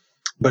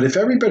 But if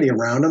everybody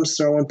around them's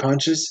throwing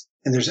punches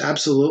and there's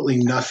absolutely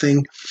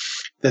nothing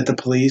that the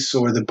police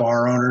or the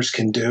bar owners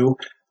can do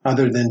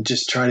other than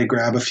just try to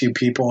grab a few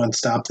people and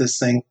stop this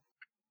thing,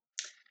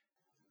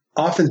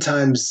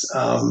 oftentimes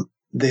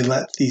they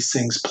let these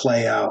things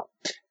play out.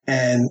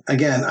 And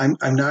again,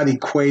 I'm not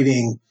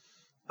equating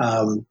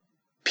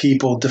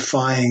people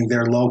defying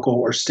their local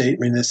or state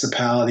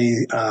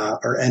municipality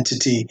or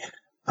entity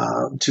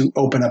to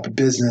open up a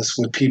business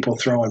with people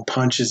throwing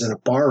punches in a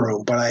bar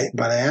room. But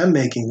I am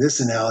making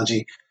this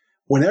analogy.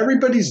 When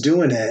everybody's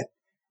doing it,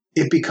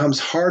 it becomes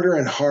harder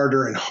and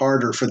harder and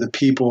harder for the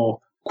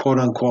people, quote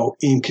unquote,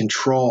 in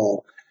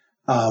control,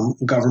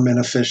 government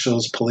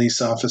officials,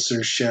 police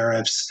officers,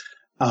 sheriffs,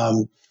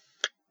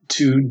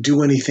 to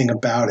do anything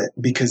about it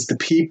because the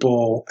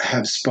people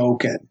have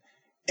spoken.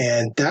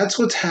 And that's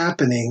what's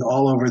happening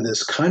all over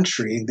this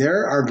country.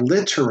 There are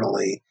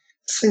literally,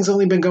 this thing's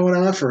only been going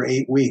on for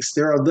 8 weeks.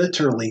 There are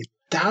literally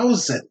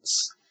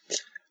thousands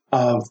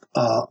of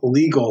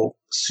legal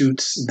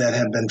suits that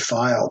have been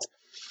filed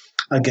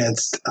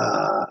against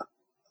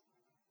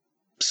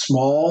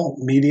small,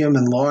 medium,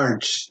 and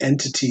large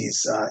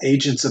entities,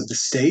 agents of the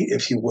state,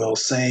 if you will,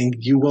 saying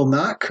you will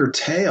not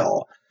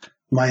curtail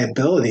my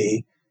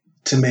ability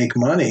to make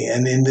money.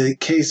 And in the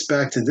case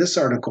back to this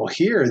article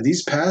here,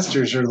 these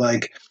pastors are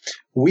like,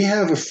 we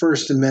have a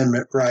First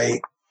Amendment right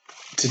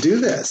to do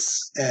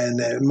this. And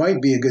it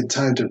might be a good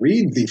time to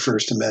read the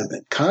First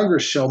Amendment.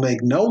 Congress shall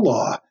make no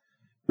law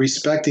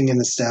respecting an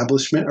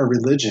establishment or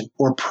religion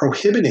or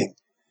prohibiting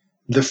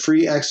the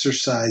free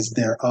exercise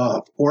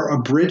thereof or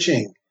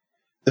abridging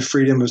the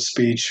freedom of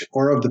speech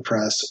or of the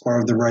press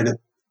or of the right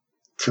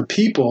for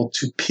people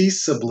to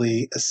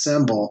peaceably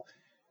assemble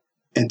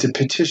and to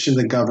petition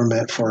the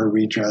government for a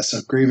redress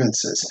of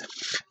grievances.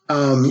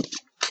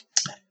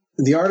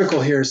 The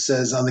article here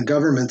says on the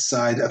government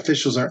side,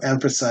 officials are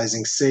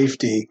emphasizing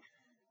safety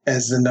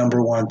as the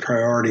number one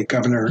priority.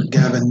 Governor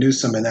Gavin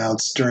Newsom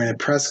announced during a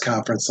press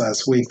conference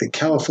last week that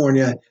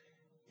California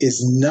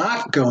is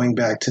not going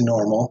back to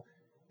normal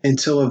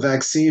until a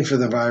vaccine for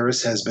the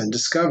virus has been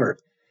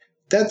discovered.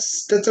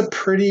 That's a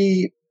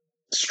pretty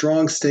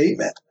strong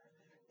statement.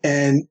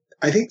 And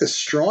I think the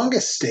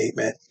strongest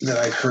statement that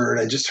I've heard,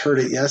 I just heard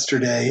it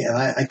yesterday, and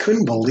I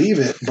couldn't believe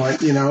it.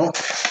 But,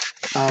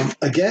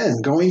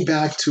 again, going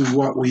back to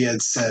what we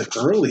had said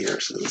earlier,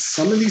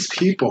 some of these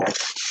people,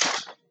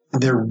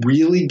 they're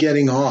really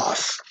getting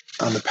off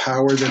on the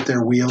power that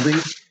they're wielding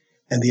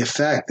and the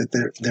effect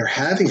that they're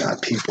having on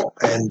people.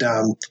 And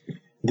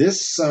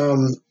this, let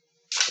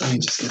me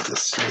just get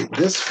this straight.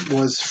 This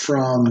was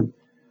from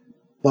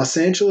Los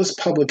Angeles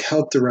Public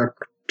Health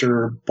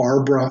Director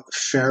Barbara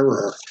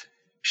Ferrer.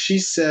 She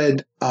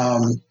said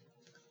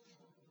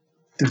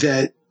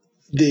that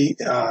the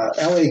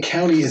LA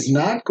County is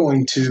not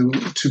going to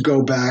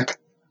go back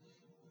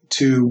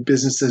to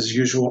business as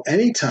usual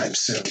anytime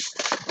soon.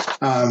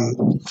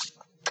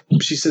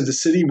 She said the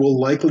city will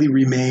likely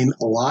remain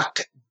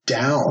locked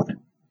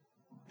down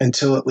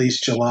until at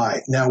least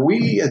July. Now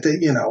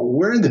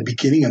we're in the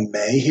beginning of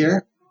May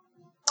here,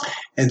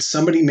 and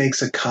somebody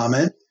makes a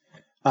comment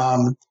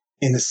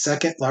in the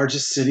second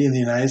largest city in the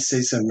United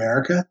States of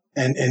America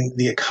and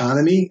the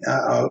economy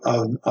of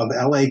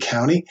LA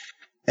County.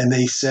 And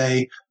they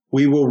say,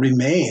 we will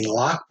remain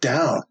locked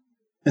down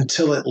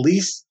until at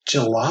least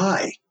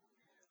July.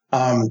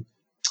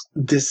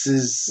 This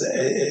is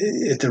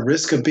at the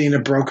risk of being a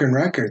broken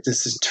record.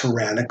 This is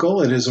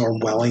tyrannical. It is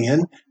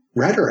Orwellian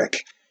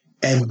rhetoric.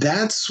 And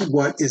that's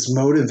what is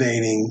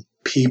motivating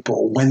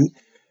people.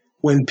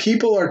 When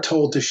people are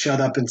told to shut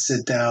up and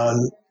sit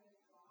down,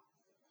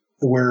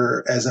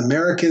 as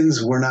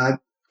Americans, we're not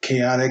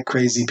chaotic,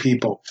 crazy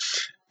people.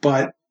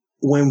 But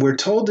when we're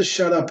told to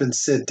shut up and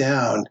sit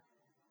down,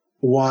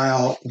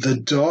 while the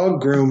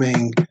dog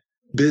grooming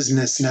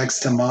business next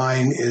to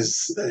mine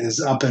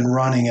is up and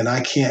running and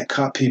I can't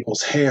cut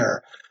people's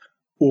hair,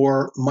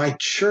 or my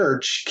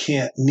church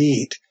can't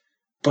meet,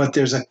 but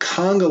there's a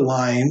conga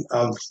line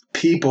of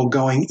people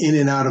going in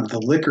and out of the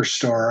liquor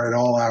store at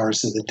all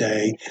hours of the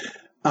day.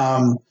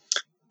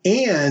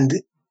 And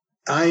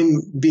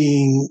I'm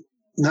being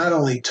not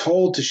only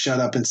told to shut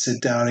up and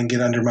sit down and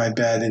get under my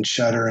bed and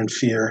shudder in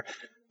fear,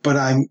 but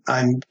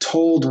I'm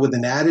told with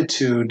an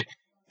attitude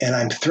and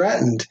I'm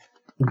threatened.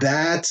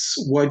 That's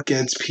what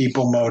gets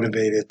people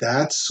motivated.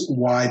 That's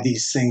why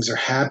these things are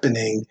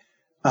happening.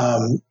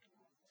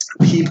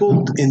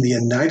 People in the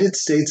United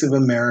States of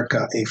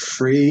America, a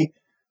free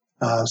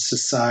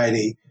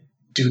society,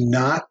 do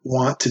not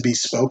want to be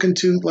spoken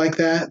to like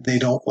that. They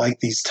don't like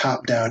these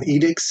top-down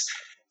edicts.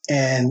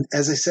 And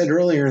as I said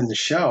earlier in the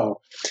show,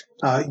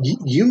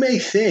 you may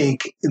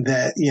think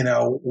that,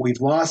 we've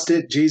lost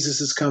it.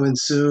 Jesus is coming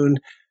soon.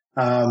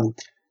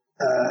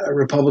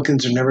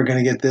 Republicans are never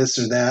going to get this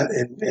or that.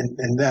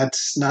 And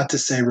that's not to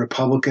say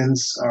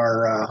Republicans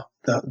are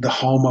the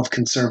home of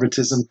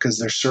conservatism, because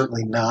they're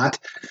certainly not.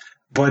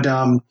 But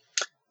I'm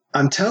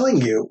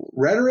telling you,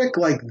 rhetoric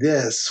like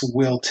this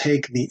will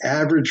take the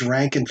average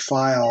rank and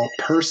file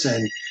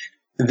person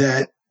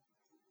that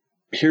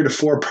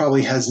heretofore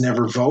probably has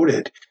never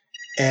voted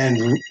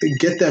and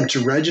get them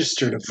to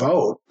register to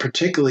vote,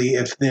 particularly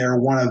if they're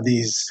one of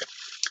these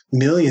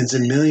millions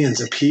and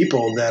millions of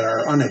people that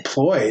are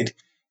unemployed.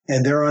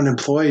 And they're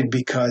unemployed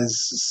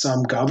because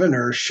some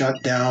governor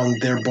shut down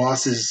their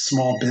boss's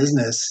small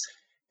business,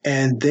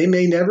 and they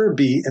may never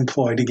be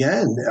employed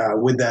again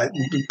with that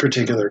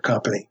particular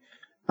company.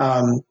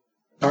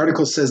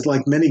 Article says,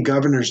 like many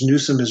governors,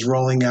 Newsom is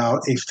rolling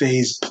out a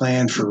phased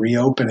plan for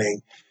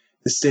reopening.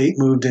 The state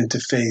moved into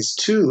phase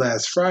 2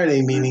 last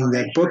Friday, meaning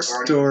that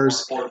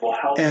bookstores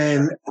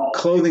and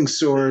clothing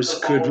stores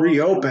could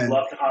reopen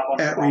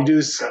at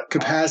reduced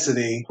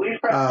capacity.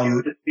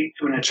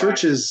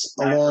 Churches,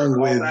 along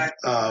with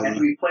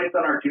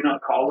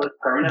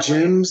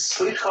gyms,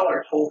 please call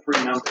our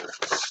toll-free number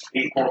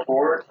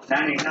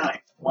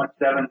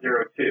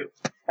 844-989-1702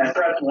 and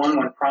press 1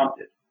 when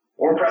prompted,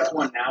 or press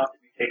 1 now to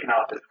be taken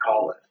off this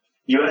call list.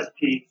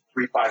 UST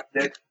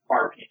 356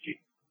 RPG.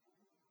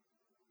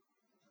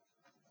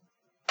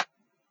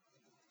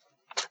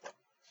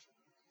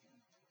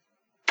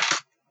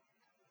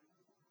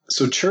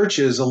 So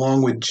churches,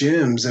 along with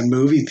gyms and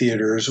movie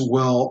theaters,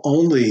 will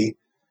only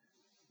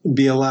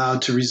be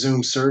allowed to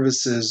resume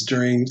services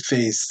during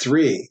phase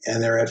 3,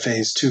 and they're at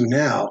phase 2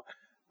 now.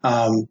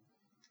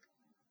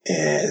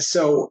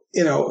 So,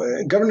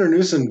 Governor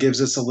Newsom gives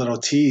us a little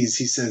tease.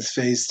 He says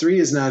phase 3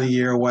 is not a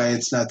year away.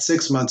 It's not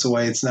 6 months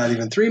away. It's not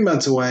even 3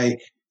 months away.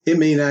 It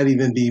may not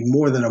even be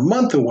more than a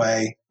month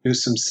away.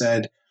 Newsom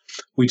said,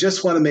 we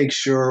just want to make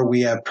sure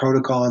we have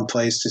protocol in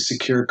place to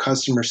secure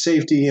customer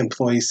safety,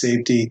 employee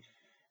safety,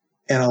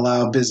 and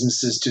allow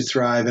businesses to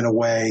thrive in a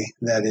way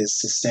that is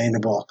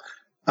sustainable.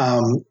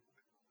 The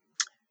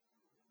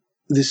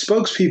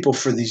spokespeople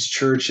for these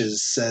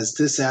churches says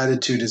this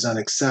attitude is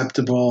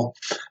unacceptable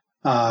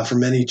for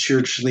many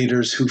church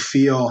leaders who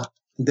feel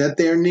that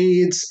their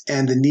needs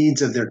and the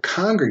needs of their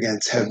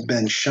congregants have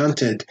been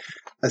shunted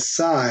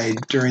aside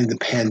during the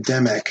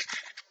pandemic.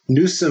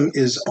 Newsom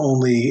is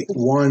only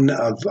one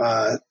of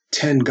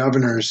 10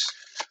 governors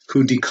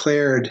who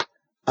declared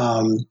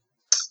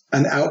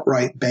an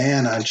outright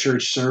ban on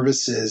church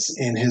services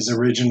in his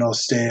original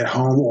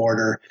stay-at-home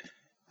order,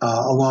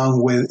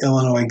 along with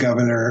Illinois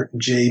Governor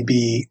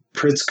J.B.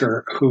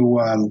 Pritzker,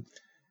 who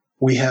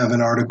we have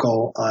an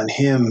article on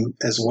him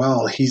as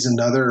well. He's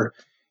another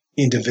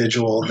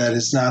individual that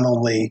is not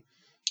only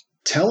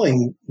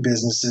telling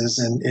businesses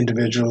and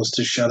individuals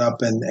to shut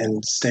up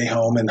and stay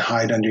home and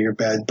hide under your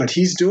bed, but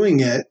he's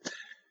doing it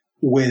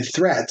with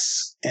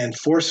threats and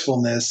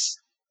forcefulness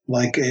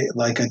like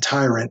a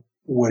tyrant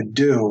would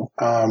do.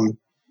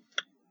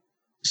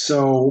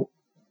 So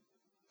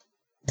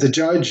the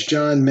judge,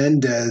 John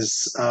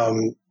Mendez,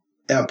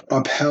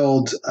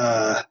 upheld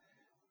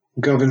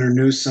Governor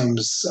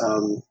Newsom's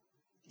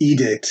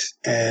edict,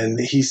 and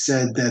he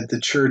said that the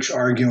church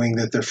arguing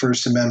that their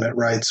First Amendment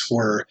rights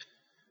were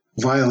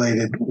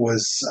violated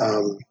was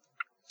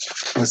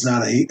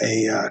not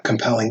a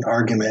compelling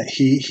argument.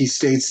 He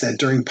states that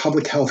during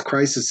public health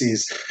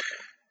crises,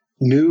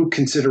 new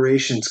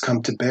considerations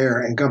come to bear,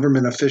 and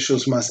government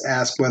officials must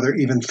ask whether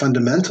even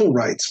fundamental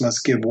rights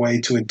must give way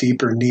to a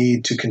deeper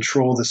need to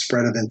control the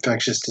spread of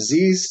infectious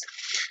disease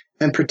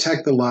and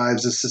protect the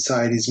lives of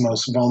society's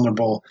most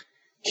vulnerable,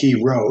 he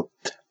wrote.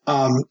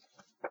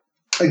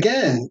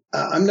 Again,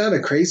 I'm not a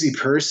crazy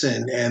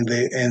person, and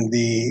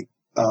the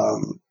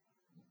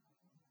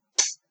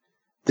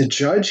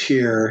judge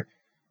here,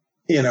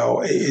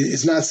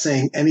 is not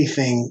saying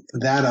anything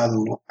that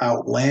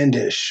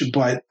outlandish,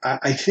 but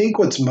I think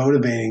what's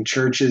motivating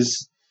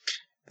churches,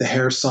 the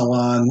hair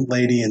salon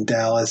lady in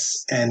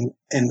Dallas, and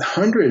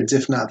hundreds,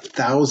 if not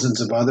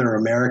thousands of other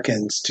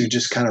Americans to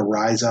just kind of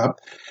rise up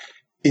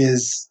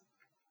is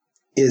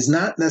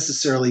not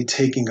necessarily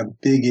taking a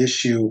big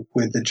issue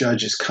with the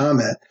judge's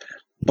comment,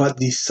 but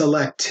the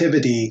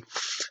selectivity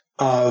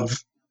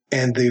of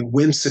and the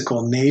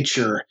whimsical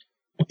nature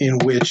in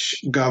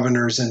which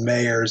governors and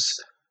mayors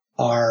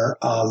are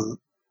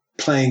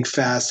playing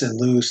fast and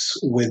loose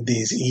with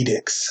these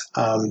edicts.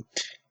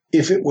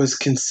 If it was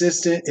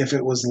consistent, if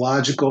it was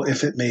logical,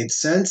 if it made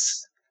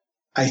sense,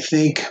 I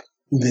think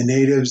the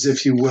natives,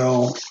 if you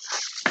will,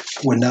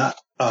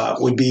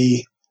 would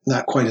be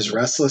not quite as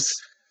restless.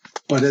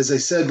 But as I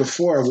said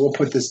before, we'll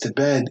put this to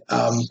bed.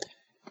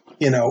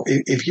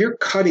 If you're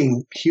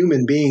cutting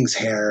human beings'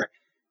 hair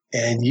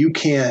and you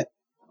can't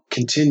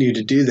continue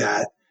to do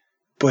that,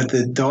 but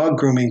the dog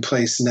grooming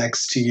place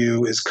next to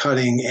you is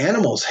cutting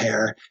animals'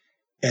 hair,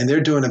 and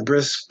they're doing a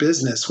brisk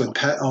business with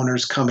pet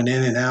owners coming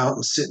in and out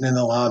and sitting in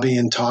the lobby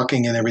and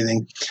talking and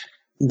everything.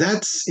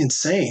 That's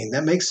insane.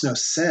 That makes no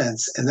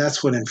sense, and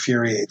that's what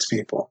infuriates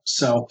people.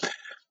 So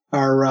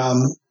our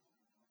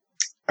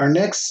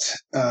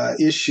next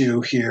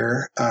issue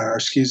here, our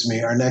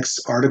next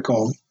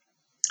article,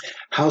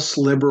 House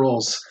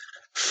liberals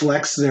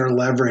flex their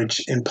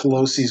leverage in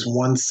Pelosi's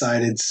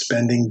one-sided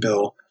spending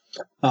bill.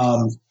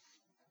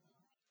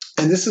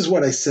 And this is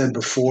what I said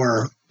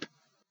before,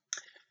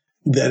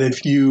 that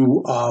if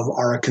you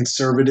are a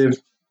conservative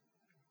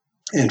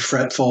and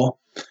fretful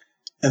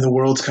and the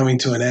world's coming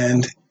to an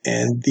end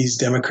and these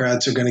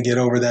Democrats are going to get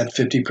over that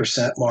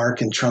 50%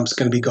 mark and Trump's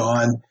going to be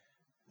gone,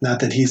 not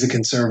that he's a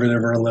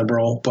conservative or a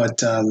liberal,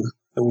 but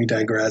we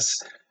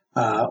digress,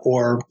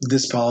 or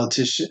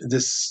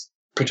this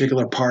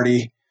particular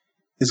party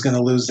is going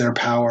to lose their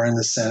power in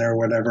the Senate or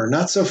whatever,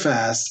 not so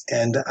fast.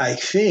 And I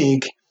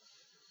think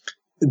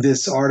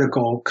this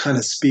article kind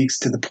of speaks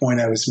to the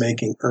point I was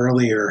making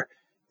earlier,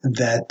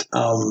 that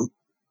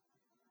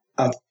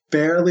a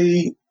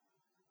fairly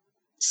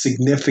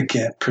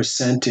significant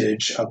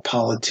percentage of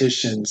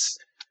politicians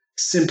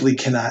simply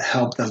cannot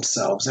help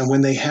themselves. And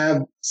when they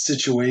have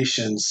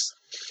situations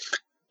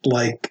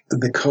like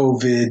the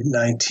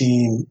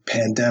COVID-19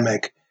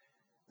 pandemic,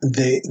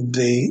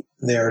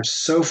 they're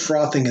so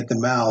frothing at the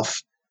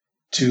mouth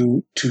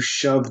to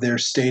shove their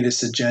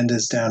status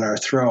agendas down our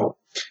throat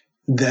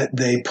that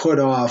they put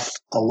off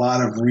a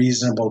lot of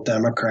reasonable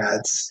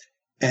Democrats.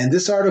 And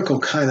this article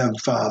kind of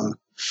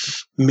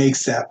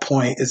makes that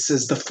point. It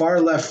says the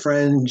far left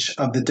fringe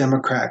of the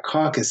Democrat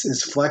caucus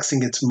is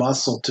flexing its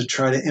muscle to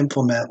try to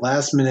implement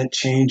last-minute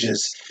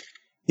changes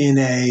in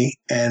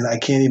and I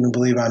can't even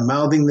believe I'm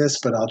mouthing this,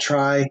 but I'll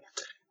try,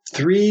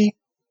 $3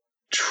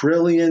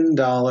 trillion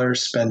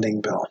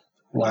spending bill.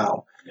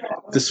 Wow.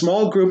 The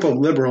small group of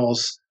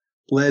liberals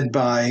led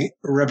by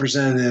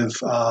Representative,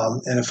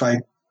 and if I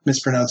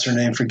mispronounce her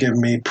name, forgive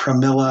me,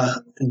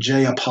 Pramila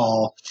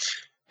Jayapal,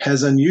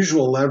 has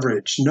unusual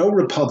leverage. No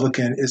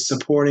Republican is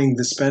supporting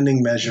the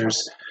spending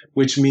measures,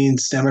 which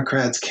means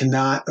Democrats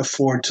cannot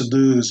afford to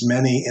lose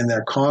many in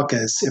their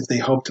caucus if they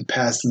hope to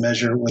pass the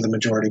measure with a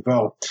majority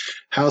vote.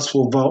 House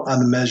will vote on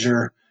the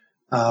measure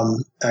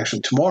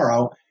actually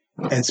tomorrow,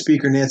 and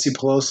Speaker Nancy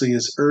Pelosi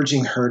is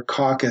urging her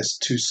caucus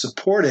to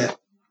support it.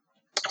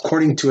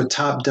 According to a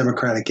top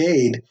Democratic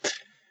aide,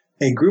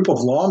 a group of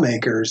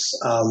lawmakers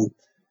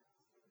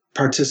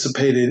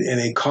participated in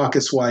a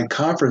caucus-wide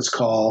conference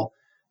call,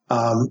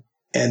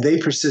 and they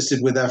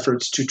persisted with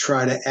efforts to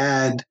try to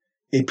add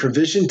a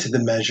provision to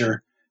the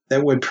measure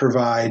that would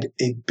provide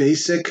a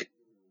basic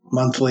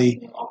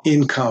monthly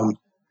income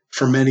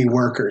for many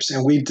workers.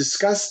 And we've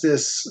discussed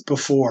this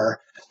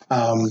before.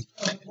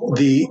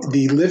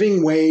 The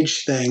living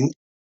wage thing,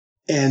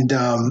 and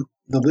the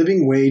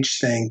living wage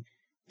thing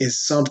is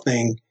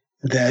something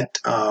that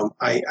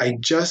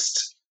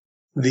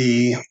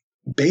the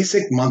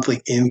basic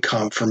monthly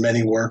income for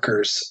many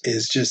workers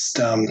is just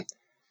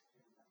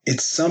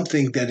it's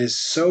something that is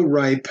so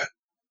ripe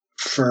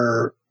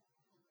for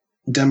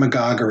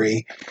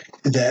demagoguery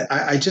that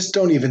I just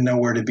don't even know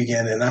where to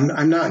begin. And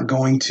I'm not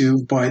going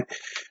to, but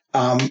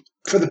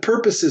for the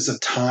purposes of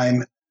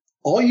time,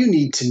 all you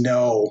need to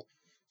know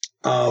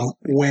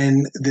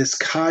when this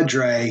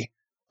cadre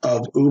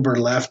of uber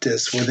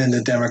leftists within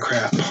the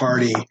Democrat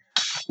Party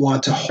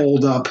want to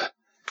hold up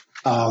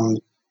a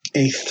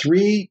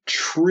 $3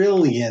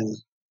 trillion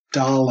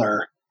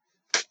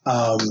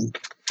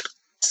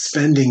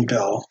spending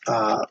bill,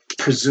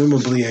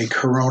 presumably a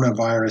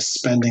coronavirus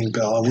spending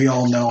bill. And we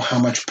all know how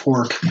much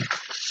pork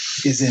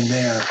is in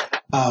there.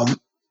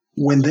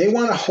 When they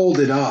want to hold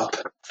it up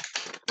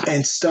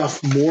and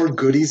stuff more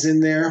goodies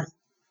in there,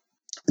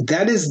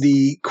 that is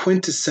the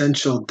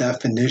quintessential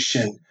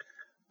definition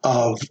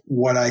of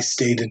what I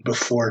stated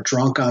before: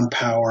 drunk on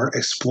power,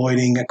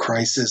 exploiting a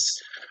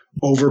crisis,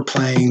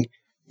 overplaying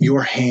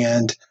your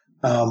hand,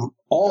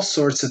 all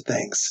sorts of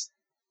things.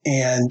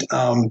 And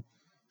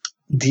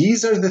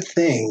these are the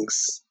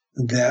things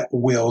that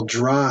will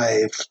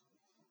drive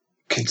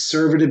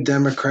conservative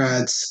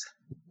Democrats,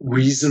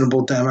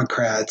 reasonable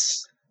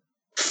Democrats,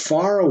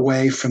 far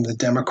away from the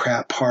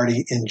Democrat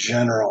Party in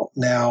general.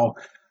 Now,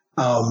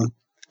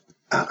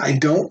 I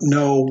don't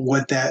know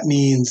what that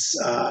means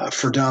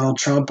for Donald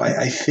Trump.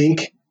 I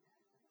think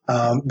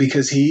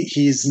because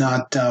he's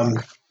not a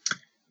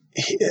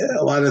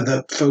lot of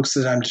the folks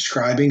that I'm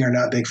describing are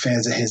not big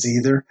fans of his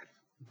either.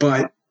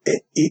 But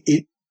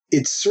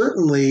it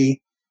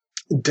certainly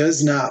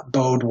does not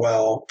bode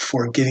well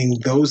for getting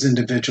those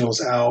individuals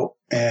out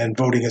and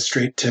voting a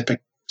straight ticket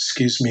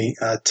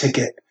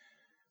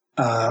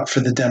for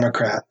the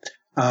Democrat.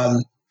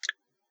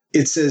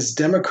 It says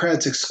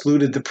Democrats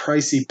excluded the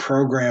pricey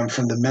program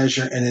from the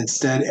measure and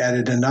instead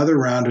added another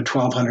round of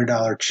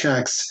 $1,200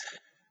 checks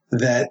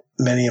that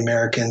many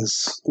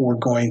Americans were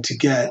going to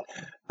get.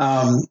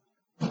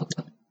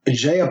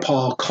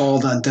 Jayapal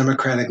called on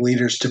Democratic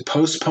leaders to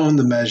postpone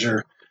the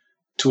measure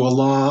to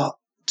allow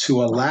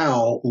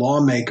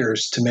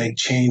lawmakers to make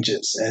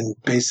changes. And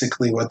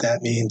basically what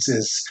that means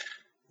is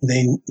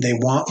they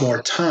want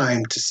more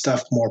time to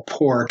stuff more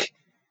pork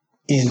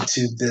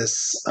into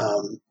this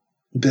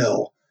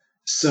bill.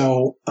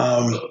 So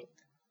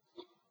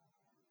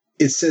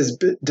it says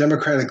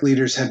Democratic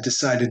leaders have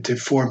decided to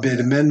forbid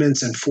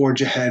amendments and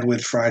forge ahead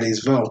with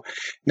Friday's vote.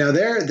 Now,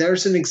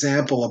 there's an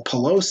example of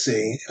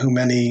Pelosi, who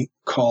many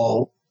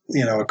call,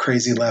 a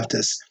crazy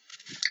leftist,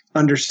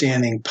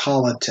 understanding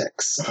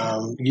politics.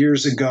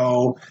 Years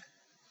ago,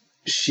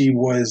 she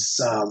was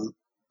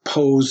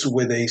posed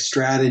with a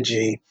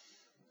strategy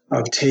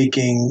of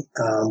taking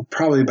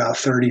probably about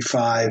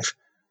 35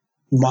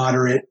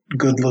 moderate,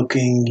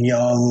 good-looking,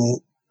 young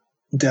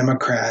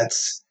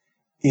Democrats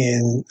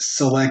in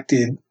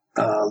selected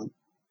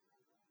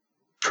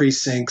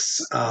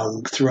precincts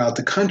throughout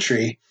the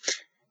country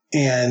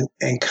and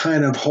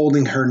kind of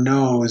holding her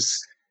nose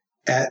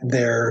at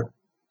their,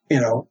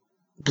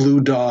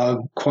 blue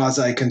dog,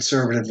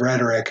 quasi-conservative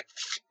rhetoric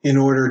in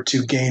order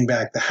to gain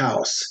back the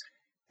House.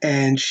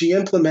 And she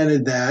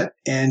implemented that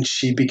and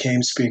she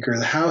became Speaker of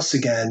the House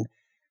again.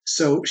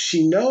 So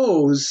she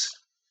knows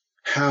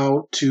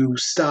how to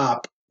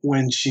stop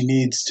when she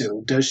needs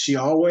to. Does she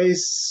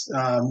always?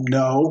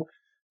 No.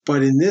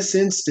 But in this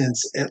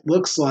instance, it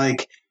looks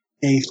like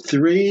a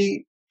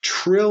 $3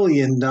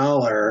 trillion,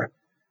 the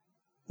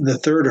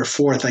third or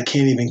fourth, I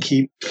can't even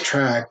keep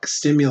track,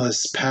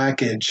 stimulus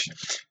package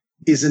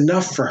is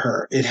enough for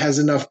her. It has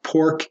enough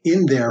pork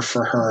in there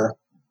for her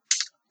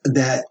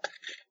that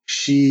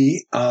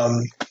she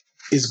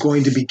is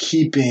going to be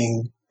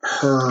keeping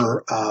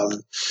her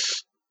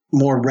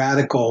more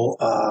radical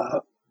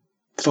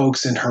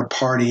folks in her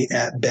party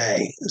at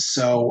bay.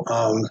 So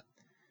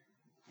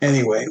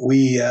anyway,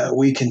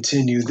 we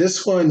continue.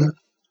 This one,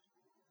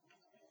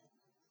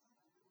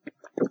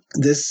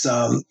 this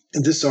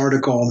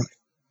article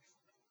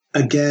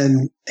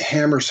again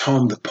hammers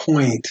home the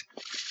point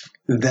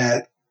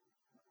that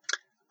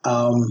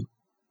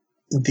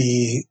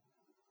the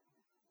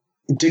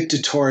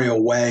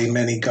dictatorial way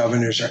many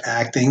governors are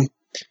acting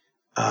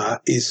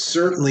is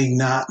certainly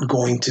not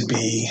going to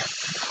be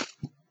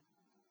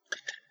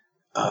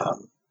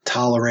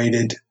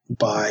tolerated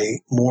by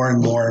more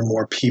and more and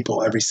more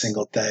people every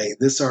single day.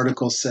 This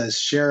article says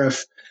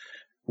sheriff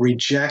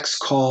rejects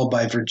call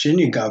by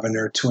Virginia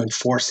governor to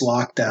enforce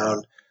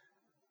lockdown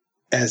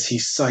as he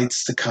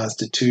cites the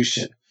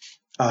Constitution.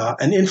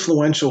 An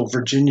influential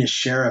Virginia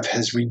sheriff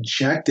has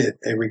rejected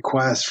a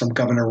request from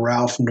Governor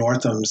Ralph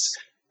Northam's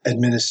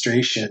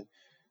administration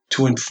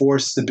to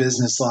enforce the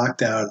business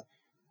lockdown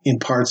in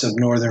parts of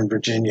Northern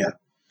Virginia.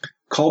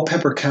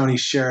 Culpeper County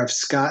Sheriff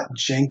Scott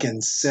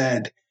Jenkins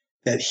said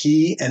that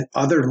he and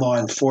other law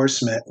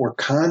enforcement were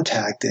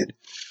contacted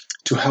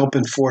to help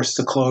enforce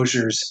the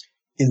closures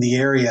in the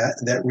area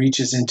that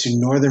reaches into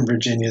Northern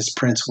Virginia's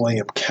Prince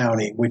William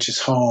County, which is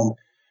home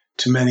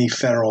to many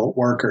federal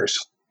workers.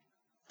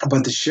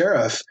 But the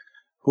sheriff,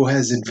 who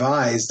has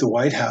advised the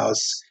White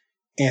House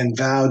and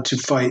vowed to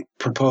fight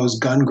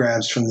proposed gun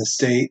grabs from the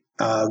state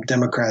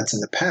Democrats in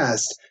the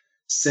past,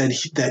 said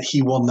that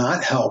he will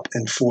not help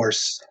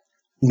enforce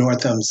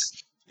Northam's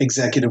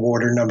executive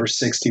order number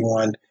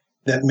 61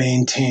 that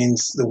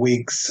maintains the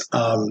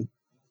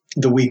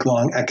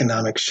week-long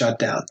economic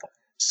shutdown.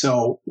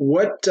 So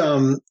what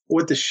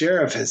the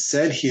sheriff has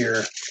said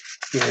here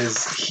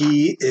is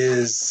he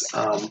is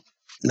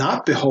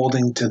not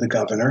beholden to the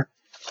governor,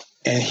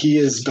 and he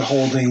is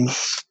beholden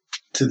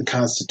to the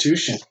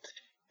Constitution.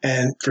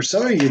 And for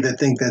some of you that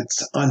think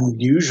that's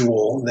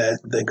unusual, that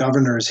the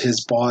governor is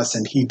his boss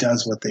and he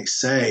does what they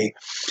say,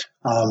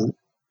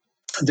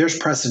 there's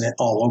precedent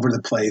all over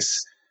the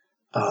place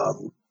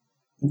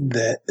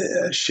that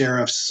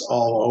sheriffs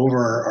all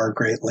over our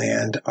great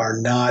land are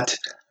not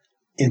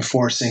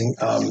enforcing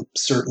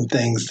certain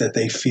things that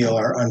they feel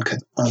are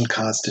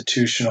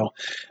unconstitutional.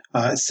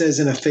 It says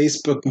in a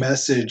Facebook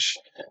message,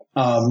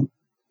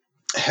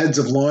 heads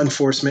of law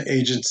enforcement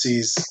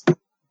agencies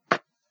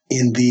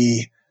in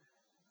the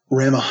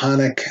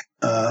Rappahannock,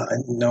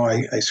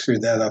 I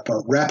screwed that up.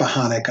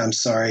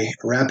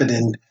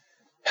 Rapidan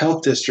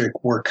Health District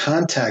were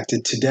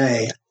contacted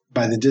today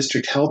by the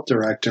district health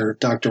director,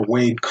 Dr.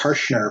 Wade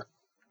Karshner.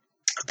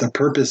 The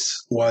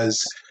purpose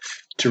was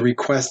to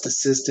request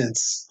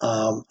assistance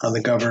on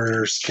the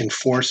governor's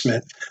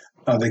enforcement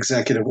of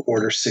Executive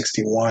Order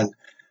 61.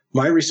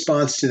 My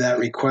response to that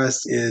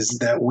request is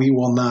that we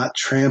will not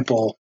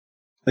trample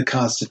the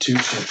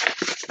Constitution.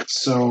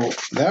 So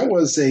that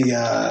was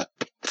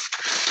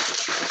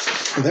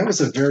That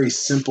was a very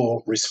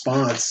simple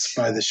response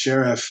by the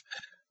sheriff.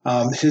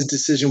 His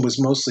decision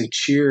was mostly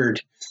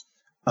cheered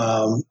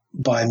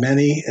by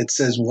many. It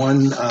says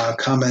one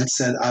comment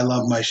said, "I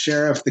love my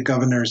sheriff. The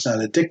governor is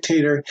not a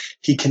dictator.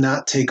 He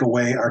cannot take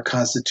away our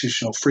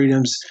constitutional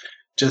freedoms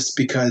just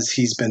because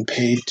he's been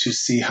paid to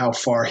see how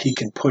far he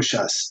can push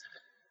us."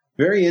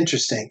 Very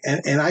interesting.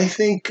 And I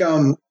think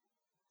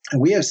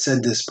we have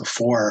said this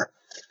before,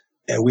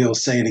 and we will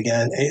say it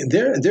again.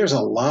 There's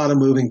a lot of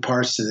moving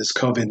parts to this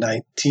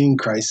COVID-19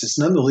 crisis,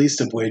 none the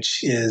least of which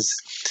is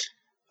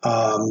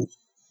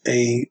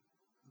a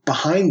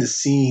behind the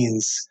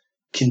scenes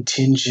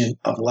contingent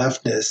of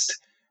leftists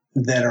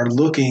that are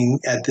looking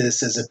at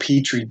this as a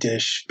petri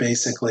dish,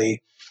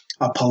 basically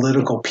a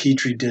political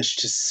petri dish,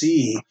 to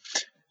see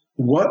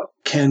what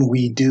can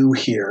we do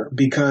here,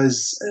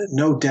 because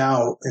no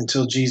doubt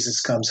until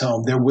Jesus comes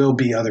home, there will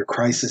be other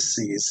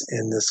crises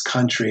in this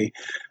country,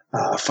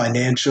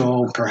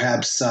 financial,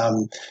 perhaps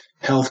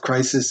health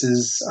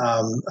crises,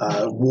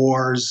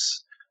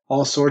 wars,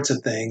 all sorts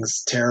of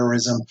things,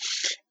 terrorism.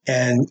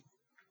 And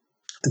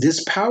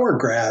this power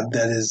grab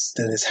that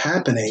is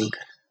happening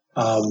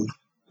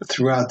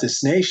throughout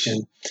this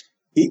nation,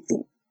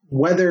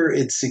 whether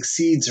it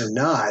succeeds or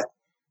not,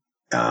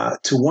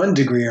 to one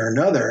degree or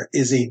another,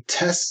 is a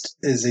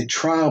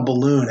trial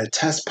balloon, a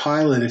test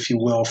pilot, if you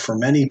will, for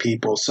many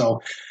people.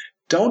 So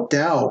don't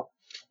doubt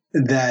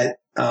that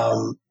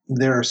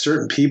there are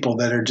certain people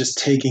that are just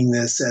taking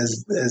this,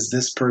 as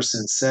this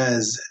person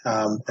says,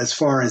 as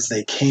far as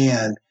they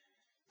can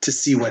to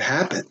see what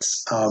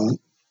happens.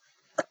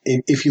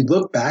 If you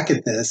look back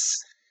at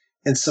this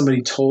and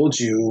somebody told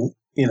you,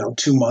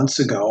 2 months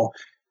ago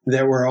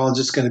that we're all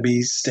just going to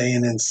be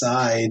staying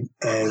inside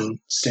and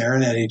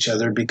staring at each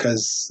other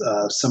because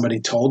somebody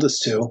told us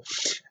to,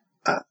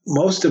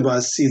 most of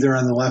us, either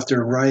on the left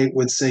or right,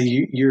 would say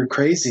you're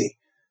crazy.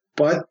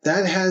 But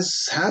that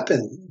has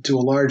happened to a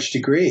large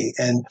degree,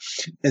 and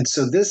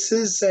so this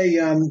is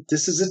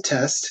a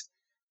test,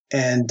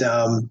 and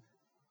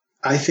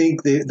I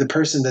think the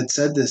person that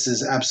said this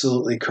is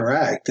absolutely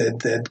correct,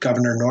 that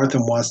Governor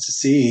Northam wants to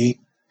see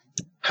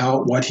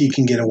what he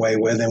can get away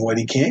with and what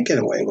he can't get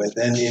away with.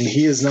 And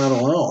he is not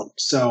alone.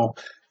 So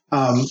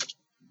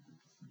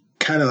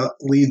kind of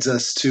leads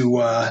us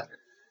to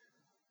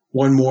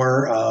one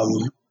more.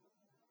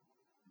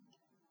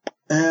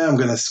 I'm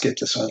going to skip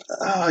this one.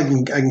 I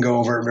can go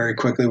over it very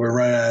quickly. We're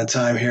running out of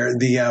time here.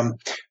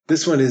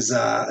 This one is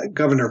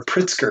Governor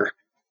Pritzker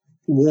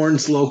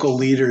warns local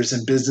leaders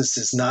and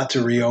businesses not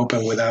to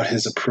reopen without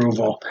his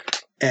approval.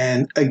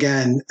 And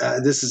again,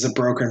 this is a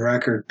broken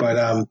record,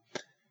 but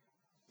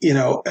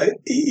it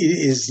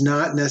is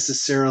not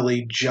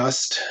necessarily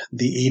just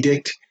the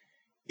edict.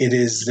 It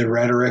is the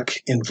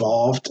rhetoric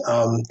involved.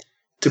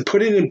 To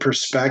put it in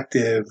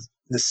perspective,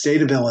 the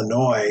state of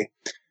Illinois,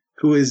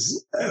 who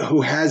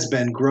has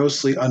been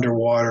grossly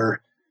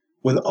underwater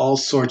with all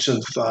sorts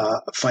of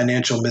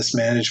financial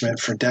mismanagement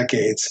for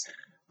decades,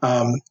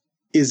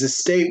 is a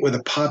state with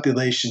a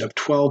population of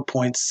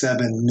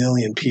 12.7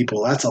 million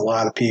people. That's a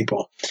lot of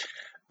people.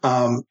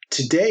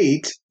 To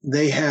date,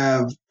 they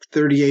have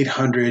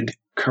 3,800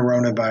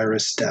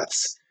 coronavirus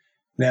deaths.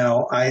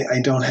 Now,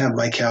 I don't have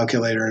my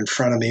calculator in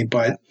front of me,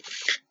 but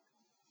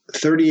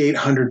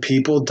 3,800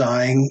 people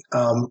dying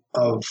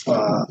of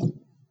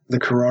the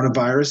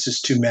coronavirus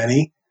is too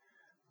many.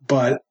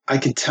 But I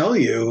can tell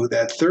you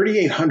that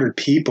 3,800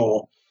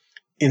 people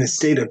in a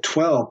state of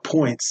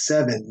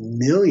 12.7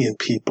 million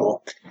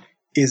people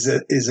is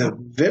a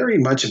very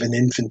much of an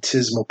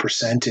infinitesimal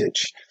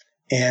percentage.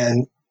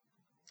 And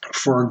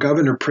for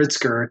Governor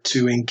Pritzker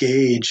to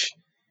engage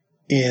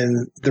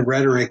in the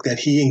rhetoric that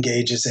he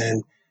engages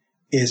in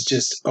is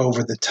just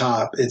over the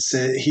top.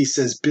 He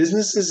says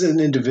businesses and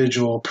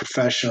individual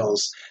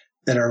professionals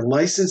that are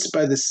licensed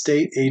by the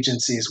state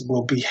agencies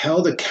will be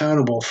held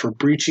accountable for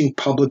breaching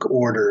public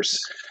orders.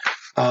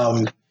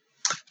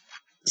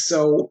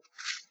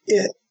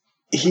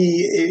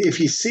 If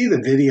you see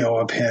the video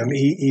of him,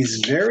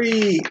 he's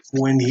very,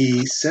 when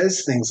he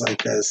says things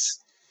like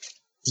this,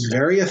 he's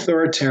very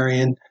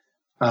authoritarian,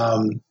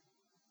 and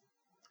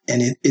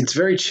it's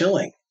very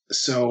chilling.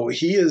 So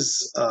he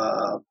is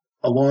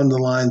along the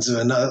lines of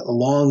a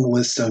long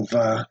list of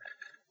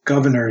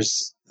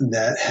governors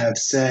that have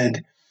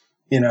said,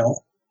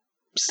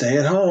 stay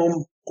at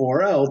home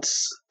or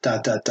else ...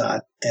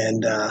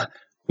 And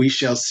we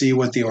shall see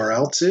what the or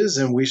else is,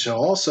 and we shall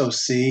also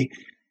see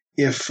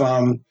if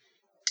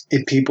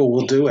people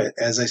will do it.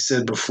 As I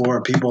said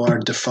before, people are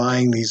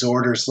defying these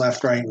orders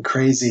left, right, and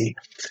crazy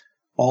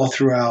all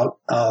throughout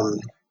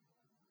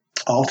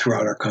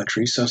our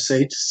country. So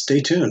stay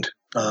tuned.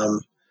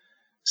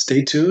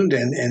 Stay tuned,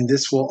 and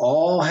this will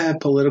all have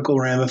political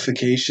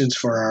ramifications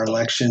for our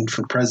election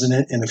for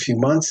president in a few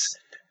months.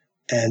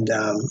 And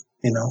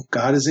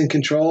God is in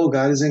control.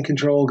 God is in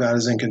control. God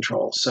is in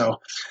control. So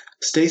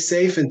stay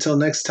safe until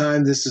next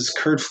time. This is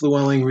Kurt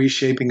Flewelling,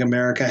 Reshaping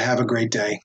America. Have a great day.